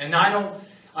 And I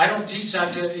don't teach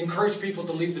that to encourage people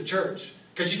to leave the church.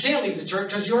 Because you can't leave the church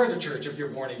because you're the church if you're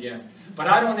born again. But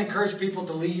I don't encourage people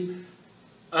to leave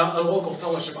a local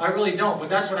fellowship. I really don't. But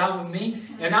that's what happened to me.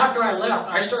 And after I left,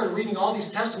 I started reading all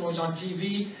these testimonies on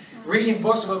TV, reading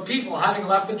books about people having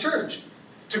left the church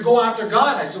to go after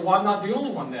God. I said, well, I'm not the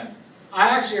only one then.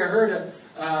 I heard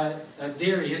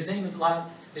Gerry. His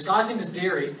last name is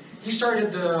Gerry. He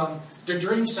started the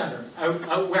Dream Center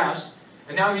out west.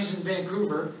 And now he's in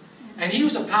Vancouver. And he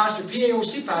was a pastor,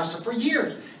 PAOC pastor, for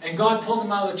years. And God pulled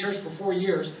him out of the church for 4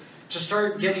 years to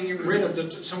start getting rid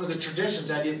of some of the traditions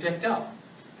that he had picked up.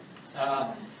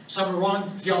 Some wrong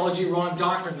theology, wrong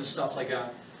doctrine, and stuff like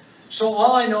that. So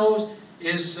all I know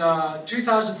is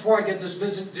 2004 I get this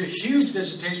huge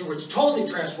visitation which totally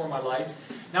transformed my life.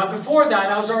 Now before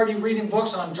that I was already reading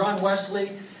books on John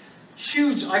Wesley.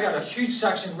 I got a huge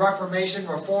section, Reformation,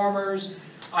 Reformers.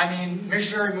 I mean,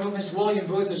 missionary movements. William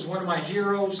Booth is one of my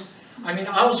heroes. I mean,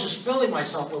 I was just filling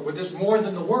myself with this more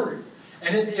than the Word.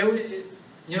 And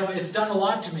you know, it's done a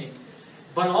lot to me.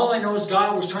 But all I know is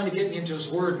God was trying to get me into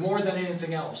His Word more than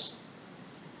anything else.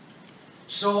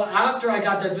 So after I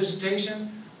got that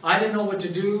visitation, I didn't know what to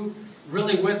do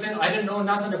really with it. I didn't know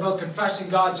nothing about confessing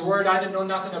God's Word. I didn't know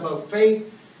nothing about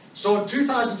faith. So in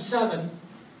 2007,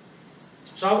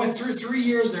 so I went through 3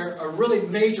 years there, a really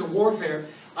major warfare.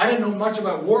 I didn't know much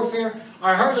about warfare.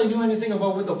 I hardly knew anything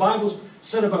about what the Bible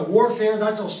said about warfare.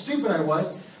 That's how stupid I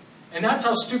was. And that's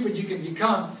how stupid you can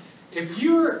become. If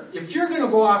you're going to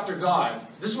go after God,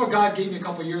 this is what God gave me a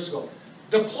couple years ago.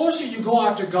 The closer you go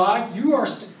after God,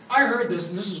 I heard this,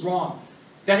 and this is wrong,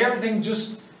 that everything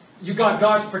you got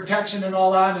God's protection and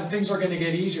all that, and things are going to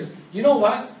get easier. You know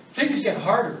what? Things get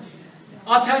harder.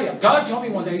 I'll tell you, God told me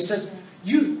one day, He says,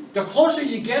 the closer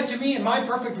you get to me in my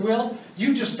perfect will,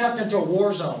 you just stepped into a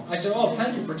war zone. I said, oh,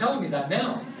 thank you for telling me that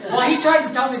now. Well, He tried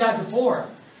to tell me that before.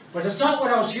 But it's not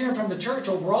what I was hearing from the church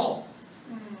overall.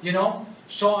 You know?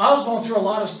 So I was going through a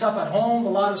lot of stuff at home, a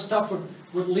lot of stuff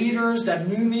with leaders that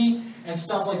knew me and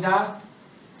stuff like that.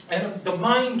 And the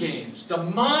mind games,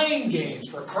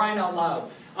 for crying out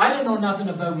loud. I didn't know nothing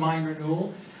about mind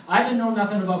renewal. I didn't know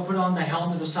nothing about putting on the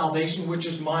helmet of salvation, which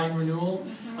is mind renewal.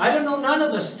 I didn't know none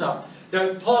of this stuff.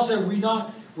 That Paul said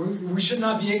we should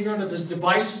not be ignorant of His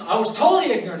devices. I was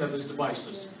totally ignorant of His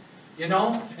devices. You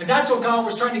know? And that's what God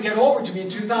was trying to get over to me in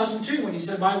 2002 when He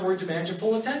said, my word demands your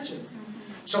full attention.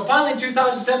 So finally in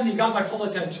 2007 He got my full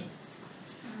attention.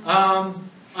 I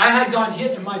had gotten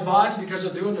hit in my body because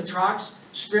of doing the tracks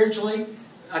spiritually.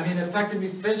 I mean, it affected me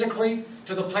physically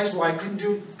to the place where I couldn't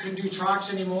do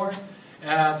tracks anymore.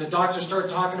 The doctors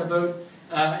started talking about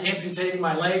amputating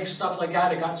my legs, stuff like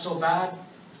that. It got so bad.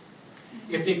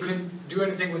 If they couldn't do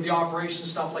anything with the operation,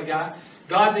 stuff like that.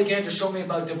 God began to show me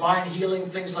about divine healing,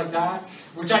 things like that,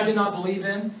 which I did not believe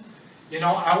in. You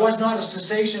know, I was not a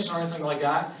cessationist or anything like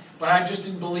that, but I just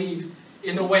didn't believe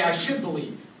in the way I should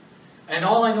believe. And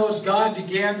all I know is God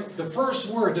began, the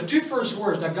two first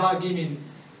words that God gave me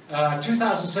in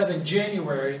 2007,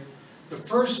 January, the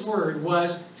first word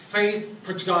was, faith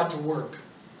puts God to work.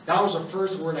 That was the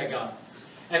first word I got.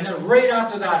 And then right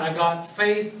after that, I got,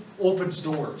 faith opens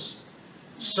doors.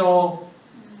 So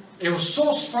it was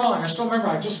so strong. I still remember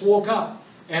I just woke up.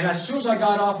 And as soon as I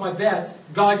got off my bed,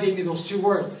 God gave me those two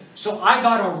words. So I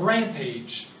got a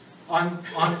rampage on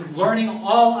learning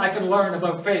all I could learn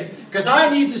about faith. Because I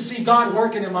need to see God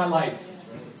working in my life.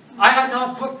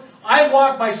 I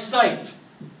walked by sight.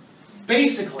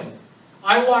 Basically.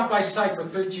 I walked by sight for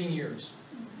 13 years.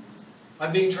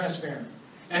 I'm being transparent.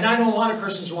 And I know a lot of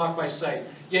Christians walk by sight.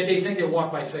 Yet they think they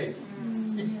walk by faith.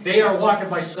 Yes. They are walking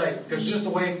by sight. Because just the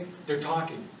way they're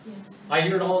talking. Yes. I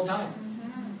hear it all the time.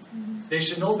 They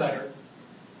should know better.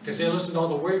 Because they listen to all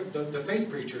the faith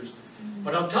preachers.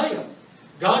 But I'll tell you,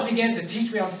 God began to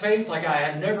teach me on faith like I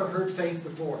had never heard faith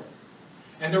before.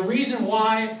 And the reason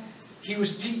why He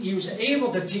was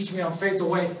able to teach me on faith the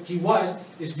way He was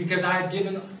is because I had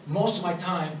given most of my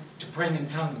time to praying in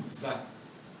tongues.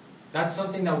 That's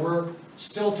something that we're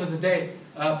still to the day.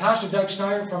 Pastor Doug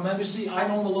Schneider from Embassy, I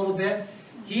know him a little bit.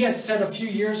 He had said a few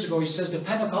years ago, he says the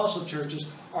Pentecostal churches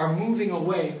are moving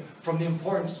away from the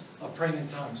importance of praying in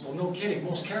tongues. Well, no kidding.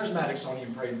 Most charismatics don't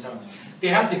even pray in tongues. They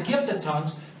have the gift of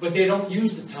tongues, but they don't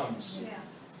use the tongues. Yeah.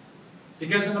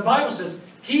 Because in the Bible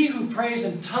says, he who prays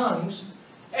in tongues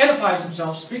edifies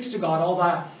himself, speaks to God, all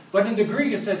that. But in the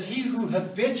Greek it says, he who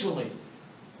habitually,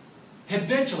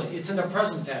 it's in the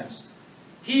present tense.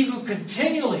 He who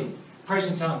continually prays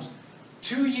in tongues.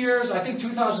 2 years, I think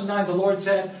 2009, the Lord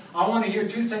said, I want to hear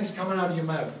two things coming out of your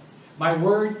mouth. My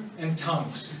word and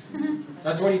tongues.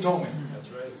 That's what He told me. That's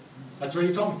right. That's what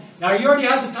He told me. Now, He already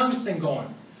had the tongues thing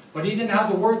going, but He didn't have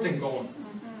the word thing going.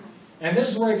 And this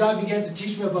is where God began to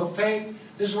teach me about faith.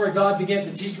 This is where God began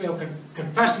to teach me about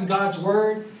confessing God's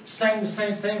word, saying the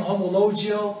same thing,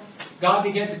 homologio. God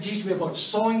began to teach me about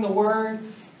sowing the word.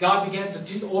 God began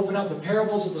to open up the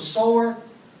parables of the sower,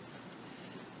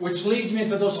 which leads me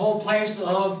into this whole place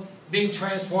of being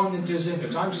transformed into His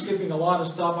image. I'm skipping a lot of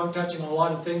stuff. I'm touching on a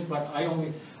lot of things, but I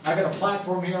got a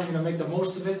platform here. I'm going to make the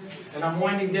most of it, and I'm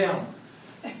winding down.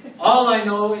 All I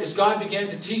know is God began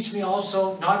to teach me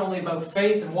also not only about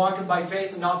faith and walking by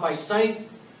faith and not by sight.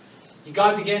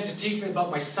 God began to teach me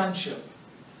about my sonship,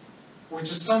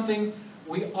 which is something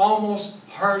we almost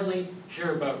hardly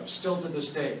hear about still to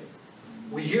this day.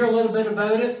 We hear a little bit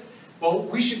about it, but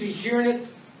we should be hearing it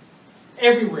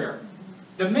everywhere.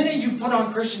 The minute you put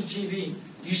on Christian TV,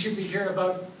 you should be hearing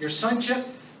about your sonship,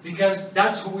 because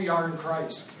that's who we are in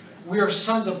Christ. We are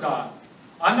sons of God.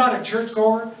 I'm not a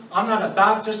churchgoer. I'm not a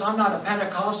Baptist. I'm not a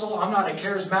Pentecostal. I'm not a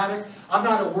charismatic. I'm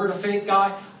not a Word of Faith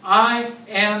guy. I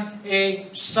am a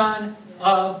son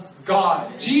of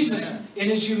God. Jesus, in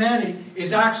His humanity,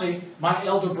 is actually my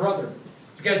elder brother,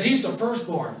 because He's the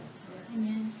firstborn.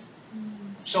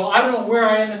 So I don't know where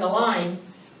I am in the line,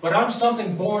 but I'm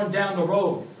something born down the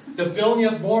road. The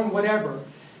billionth born, whatever.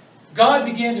 God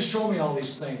began to show me all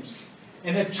these things.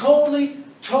 And it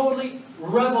totally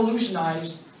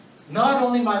revolutionized not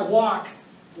only my walk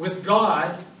with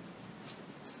God,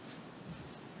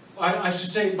 I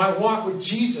should say my walk with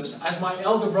Jesus as my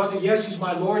elder brother. Yes, He's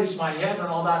my Lord, He's my head and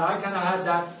all that. I kind of had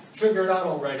that figured out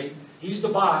already. He's the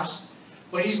boss,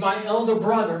 but He's my elder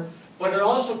brother. But it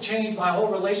also changed my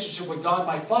whole relationship with God,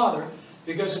 my Father,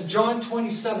 because in John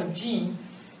 20:17,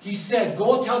 He said,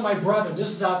 go tell my brother, this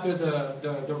is after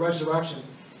the resurrection,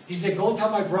 He said, go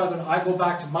tell my brother, I go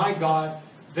back to my God,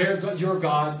 your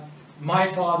God, my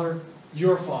Father,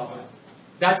 your Father.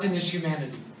 That's in His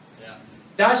humanity. Yeah.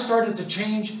 That started to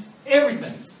change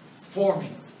everything for me.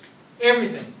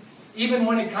 Everything. Even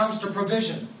when it comes to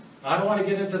provision. I don't want to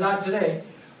get into that today,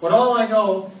 but all I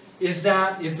know is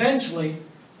that eventually,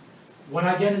 when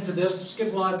I get into this,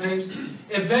 skip a lot of things,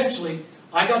 eventually,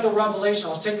 I got the revelation. I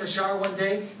was taking a shower one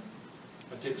day.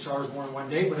 I take showers more than one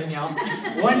day, but anyhow.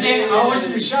 One day I was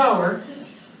in the shower,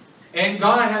 and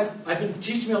God had been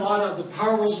teaching me a lot of the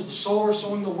parables of the sower,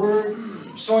 sowing the word.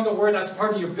 Sowing the word, that's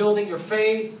part of your building your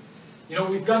faith. You know,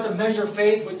 we've got the measure of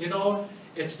faith, but you know,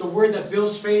 it's the word that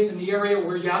builds faith in the area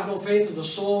where you have no faith in the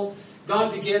soul.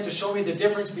 God began to show me the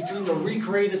difference between the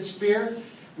recreated spirit,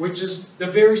 which is the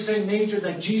very same nature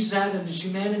that Jesus had in His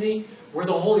humanity, where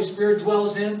the Holy Spirit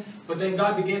dwells in. But then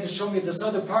God began to show me this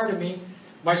other part of me,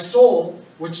 my soul,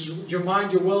 which is your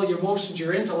mind, your will, your emotions,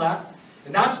 your intellect.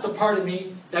 And that's the part of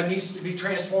me that needs to be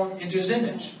transformed into His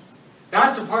image.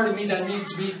 That's the part of me that needs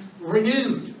to be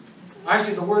renewed.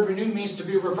 Actually, the word renewed means to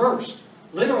be reversed.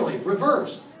 Literally,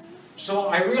 reversed. So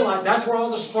I realized that's where all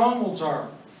the strongholds are.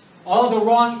 All the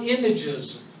wrong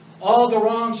images. All the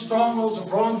wrong strongholds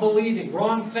of wrong believing,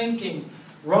 wrong thinking,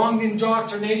 wrong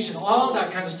indoctrination, all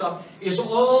that kind of stuff is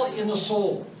all in the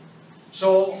soul.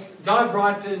 So God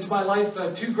brought into my life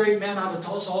two great men out of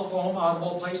Tulsa, Oklahoma, out of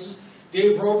all places.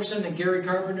 Dave Roberson and Gary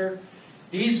Carpenter.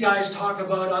 These guys talk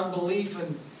about unbelief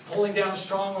and pulling down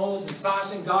strongholds and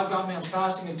fasting. God got me on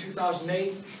fasting in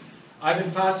 2008. I've been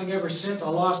fasting ever since. I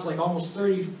lost like almost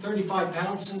 35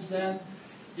 pounds since then.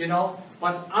 You know,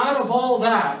 but out of all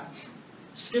that,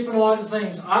 skipping a lot of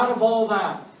things, out of all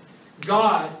that,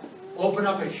 God opened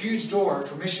up a huge door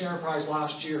for Missionary Prize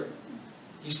last year.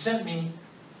 He sent me,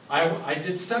 I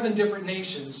did 7 different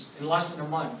nations in less than a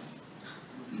month.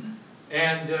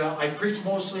 And I preached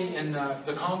mostly in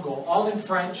the Congo, all in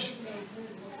French.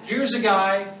 Here's a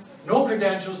guy, no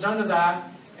credentials, none of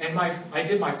that. And I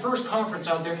did my first conference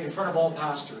out there in front of all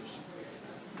pastors.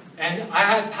 And I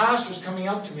had pastors coming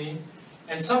up to me,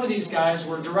 And some of these guys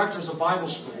were directors of Bible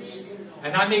schools.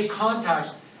 And I made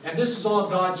contacts, and this is all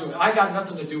God's doing. I got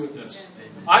nothing to do with this.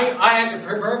 I had to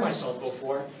prepare myself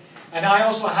before it. And I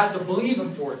also had to believe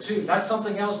Him for it too. That's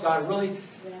something else God really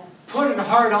put it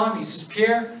hard on me. He says,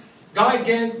 Pierre, God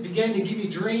again began to give me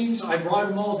dreams. I brought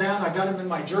them all down. I got them in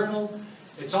my journal.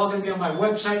 It's all going to be on my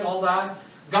website, all that.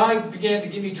 God began to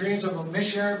give me dreams of a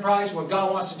missionary prize, what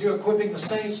God wants to do, equipping the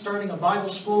saints, starting a Bible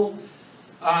school,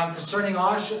 concerning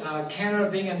Canada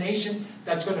being a nation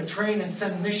that's going to train and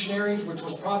send missionaries, which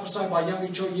was prophesied by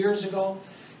Young Cho years ago.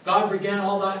 God began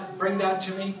all that, bring that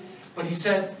to me. But He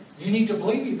said, you need to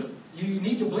believe me. You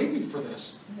need to believe me for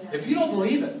this. If you don't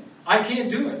believe it, I can't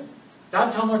do it.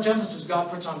 That's how much emphasis God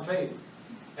puts on faith.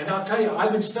 And I'll tell you,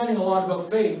 I've been studying a lot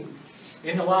about faith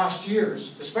in the last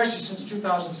years, especially since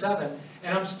 2007,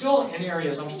 and I'm still in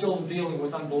areas, I'm still dealing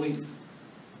with unbelief.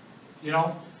 You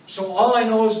know? So all I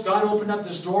know is God opened up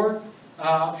this door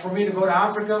for me to go to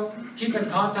Africa, keep in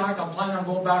contact. I'm planning on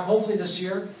going back hopefully this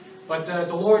year. But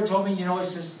the Lord told me, you know, He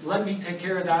says, let me take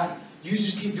care of that. You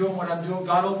just keep doing what I'm doing.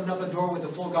 God opened up a door with the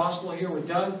full gospel here with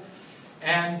Doug.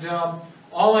 And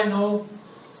all I know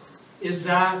is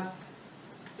that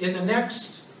in the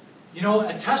next, you know,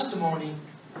 a testimony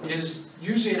is,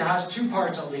 usually it has two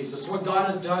parts at least. It's what God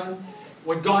has done,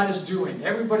 what God is doing.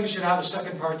 Everybody should have a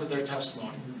second part to their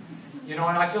testimony. You know,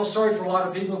 and I feel sorry for a lot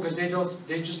of people because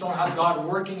they just don't have God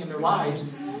working in their lives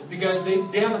because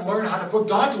they haven't learned how to put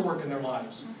God to work in their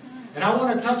lives. And I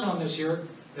want to touch on this here,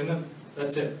 and then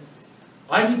that's it.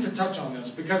 I need to touch on this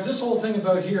because this whole thing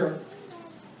about here,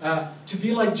 to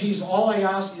be like Jesus, all I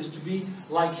ask is to be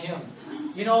like Him.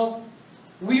 You know,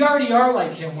 we already are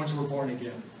like Him once we're born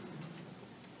again.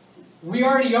 We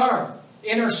already are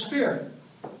in our spirit.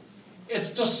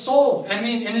 It's the soul, I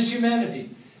mean, in His humanity.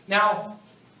 Now,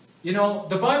 you know,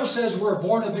 the Bible says we're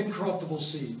born of incorruptible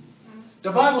seed.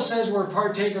 The Bible says we're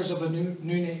partakers of a new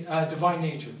divine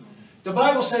nature. The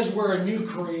Bible says we're a new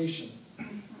creation.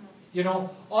 You know,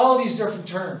 all these different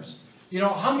terms. You know,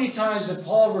 how many times that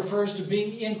Paul refers to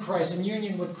being in Christ, in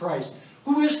union with Christ?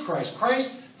 Who is Christ?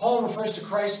 Christ, Paul refers to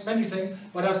Christ, many things,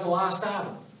 but as the last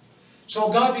Adam.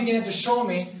 So God began to show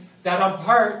me that I'm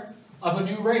part of a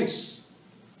new race.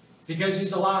 Because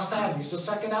He's the last Adam. He's the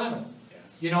second Adam.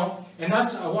 You know, and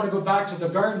that's, I want to go back to the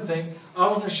garden thing. I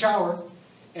was in the shower,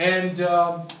 and,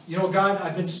 you know, God,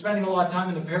 I've been spending a lot of time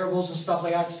in the parables and stuff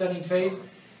like that, studying faith.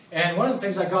 And one of the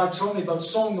things that God showed me about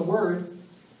sowing the Word,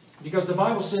 because the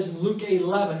Bible says in Luke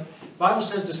 8:11, the Bible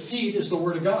says the seed is the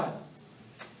Word of God.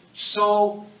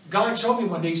 So God showed me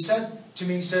one day, He said to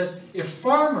me, He says, if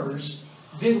farmers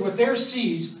did with their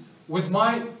seeds, with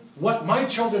what my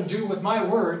children do with my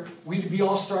Word, we'd be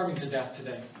all starving to death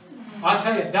today. I'll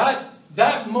tell you,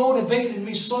 that motivated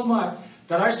me so much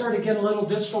that I started getting little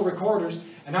digital recorders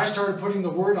and I started putting the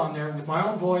Word on there with my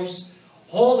own voice,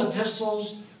 whole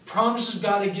epistles, promises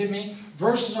God had given me,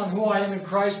 verses on who I am in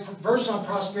Christ, verses on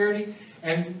prosperity,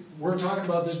 and we're talking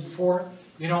about this before,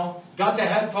 you know, got the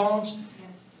headphones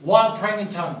while praying in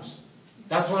tongues.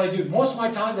 That's what I do. Most of my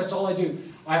time, that's all I do.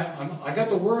 I got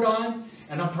the Word on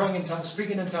and I'm praying in tongues,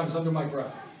 speaking in tongues under my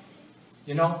breath.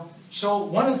 You know? So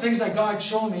one of the things that God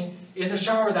showed me in the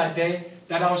shower that day,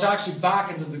 that I was actually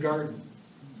back into the garden.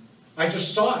 I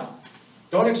just saw it.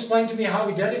 Don't explain to me how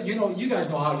He did it. You know, you guys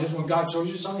know how it is when God shows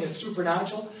you something that's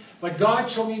supernatural. But God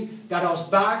showed me that I was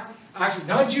back, actually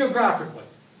not geographically,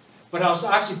 but I was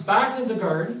actually back in the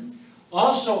garden.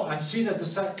 Also, I see that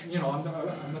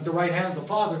I'm at the right hand of the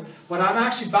Father, but I'm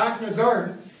actually back in the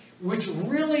garden, which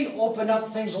really opened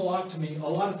up things a lot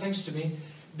of things to me,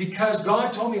 because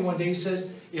God told me one day, He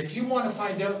says, if you want to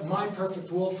find out my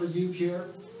perfect will for you, Pierre,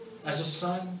 as a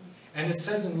son, and it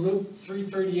says in Luke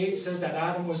 3:38, says that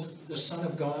Adam was the son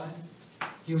of God.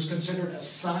 He was considered a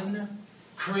son,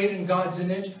 created in God's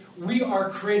image. We are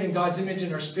created in God's image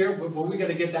in our spirit, but we got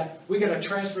to get that. We got to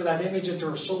transfer that image into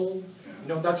our soul. You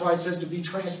know, that's why it says to be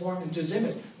transformed into His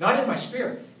image, not in my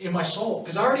spirit, in my soul,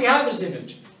 because I already have His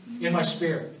image in my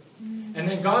spirit. And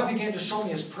then God began to show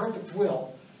me His perfect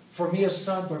will for me as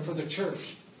son, but for the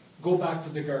church. Go back to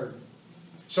the garden.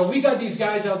 So we got these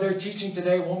guys out there teaching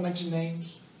today, won't mention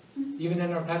names, even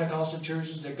in our Pentecostal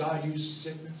churches, that God uses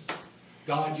sickness,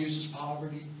 God uses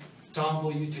poverty to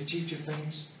humble you, to teach you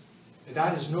things. And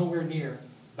that is nowhere near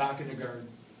back in the garden.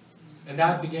 And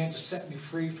that began to set me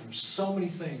free from so many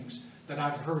things that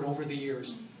I've heard over the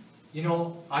years. You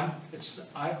know, I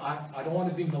don't want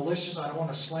to be malicious. I don't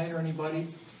want to slander anybody.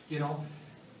 You know,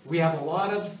 we have a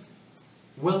lot of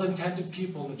well-intended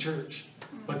people in the church,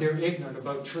 but they're ignorant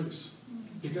about truth.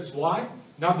 Because why?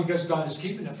 Not because God is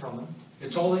keeping it from them.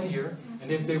 It's all in here.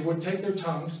 And if they would take their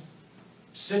tongues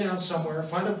sit down somewhere,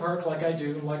 find a park like I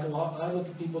do, like a lot of other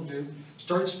people do,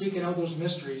 start speaking out those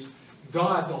mysteries.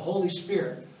 God, the Holy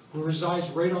Spirit, who resides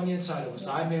right on the inside of us.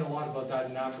 I made a lot about that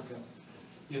in Africa.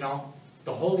 You know,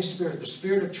 the Holy Spirit, the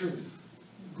Spirit of truth,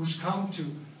 who's come to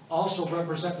also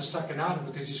represent the second Adam,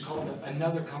 because he's called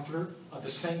another comforter of the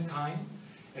same kind.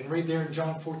 And right there in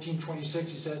John 14:26,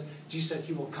 he says, Jesus said,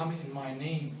 he will come in my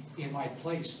name, in my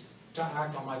place, to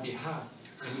act on my behalf.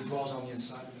 And he dwells on the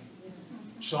inside of me.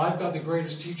 So I've got the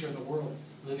greatest teacher in the world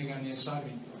living on the inside of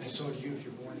me. And so do you if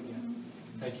you're born again.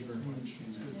 Thank you very much.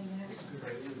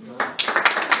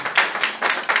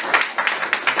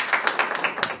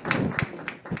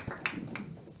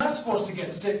 We're not supposed to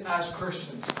get sick as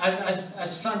Christians,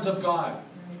 as sons of God.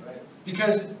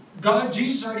 Because God,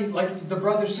 Jesus already, like the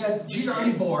brother said, Jesus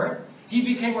already bore it. He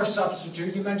became our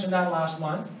substitute. You mentioned that last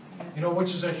month, you know,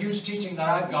 which is a huge teaching that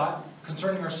I've got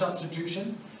concerning our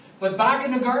substitution. But back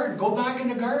in the garden, go back in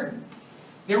the garden.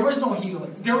 There was no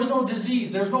healing. There was no disease.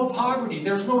 There was no poverty.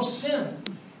 There was no sin.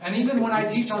 And even when I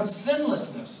teach on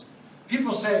sinlessness,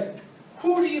 people say,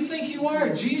 who do you think you are?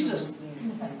 Jesus.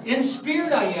 In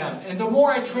spirit I am. And the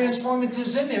more I transform into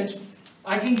His image,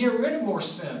 I can get rid of more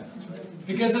sin.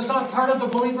 Because it's not part of the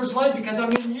believer's life. Because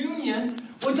I'm in union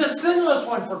with the sinless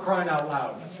one, for crying out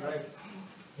loud. That's right.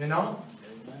 You know?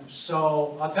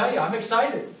 So, I'll tell you, I'm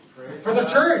excited for the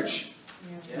church.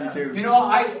 Yeah. You know,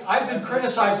 I've been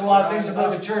criticized a lot of things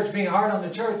about the church, being hard on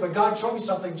the church. But God showed me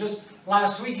something just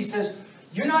last week. He says,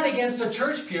 you're not against the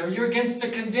church, Pierre. You're against the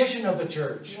condition of the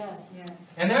church. Yes.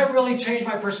 Yes. And that really changed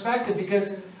my perspective,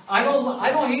 because I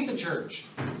don't hate the church.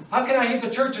 How can I hate the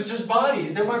church? It's His body.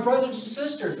 They're my brothers and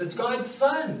sisters. It's God's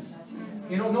sons.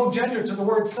 You know, no gender to the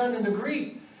word son in the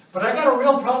Greek. But I got a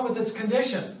real problem with its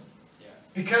condition.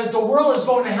 Because the world is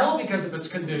going to hell because of its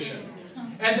condition.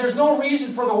 And there's no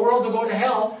reason for the world to go to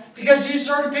hell, because Jesus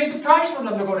already paid the price for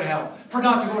them to go to hell, for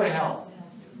not to go to hell.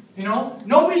 You know,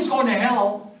 nobody's going to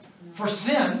hell for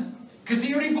sin, because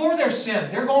He already bore their sin.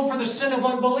 They're going for the sin of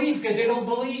unbelief because they don't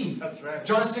believe. That's right.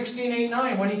 John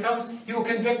 16:8-9, when He comes, He will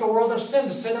convict the world of sin,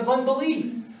 the sin of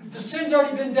unbelief. The sin's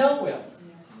already been dealt with.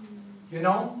 You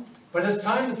know? But it's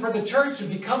time for the church to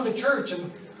become the church.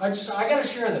 And I got to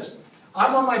share this.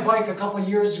 I'm on my bike a couple of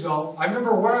years ago. I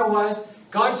remember where I was.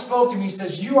 God spoke to me. He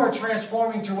says, you are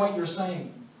transforming to what you're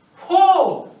saying.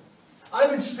 Whoa! I've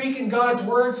been speaking God's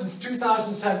word since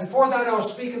 2007. Before that, I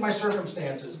was speaking my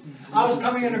circumstances. I was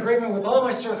coming in agreement with all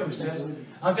my circumstances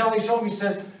until He showed me, He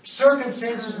says,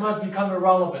 circumstances must become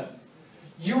irrelevant.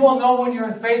 You will know when you're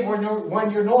in faith,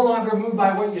 when you're no longer moved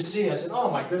by what you see. I said,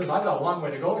 oh my goodness, I've got a long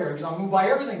way to go here, because I'm moved by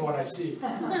everything what I see,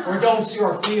 or don't see,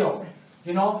 or feel.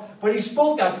 You know? But He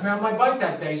spoke that to me on my bike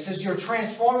that day. He says, you're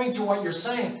transforming to what you're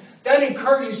saying. That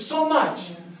encourages so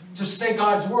much to say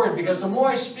God's word, because the more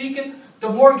I speak it, the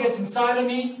more it gets inside of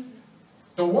me.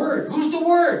 The Word. Who's the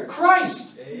Word?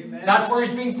 Christ. Amen. That's where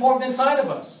He's being formed inside of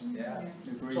us. Yeah.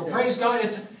 So praise God.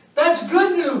 That's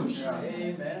good news. Yeah.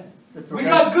 Amen. We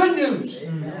got good news.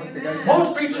 Amen.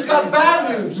 Most preachers got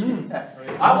bad news.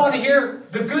 I want to hear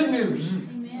the good news.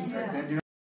 Amen.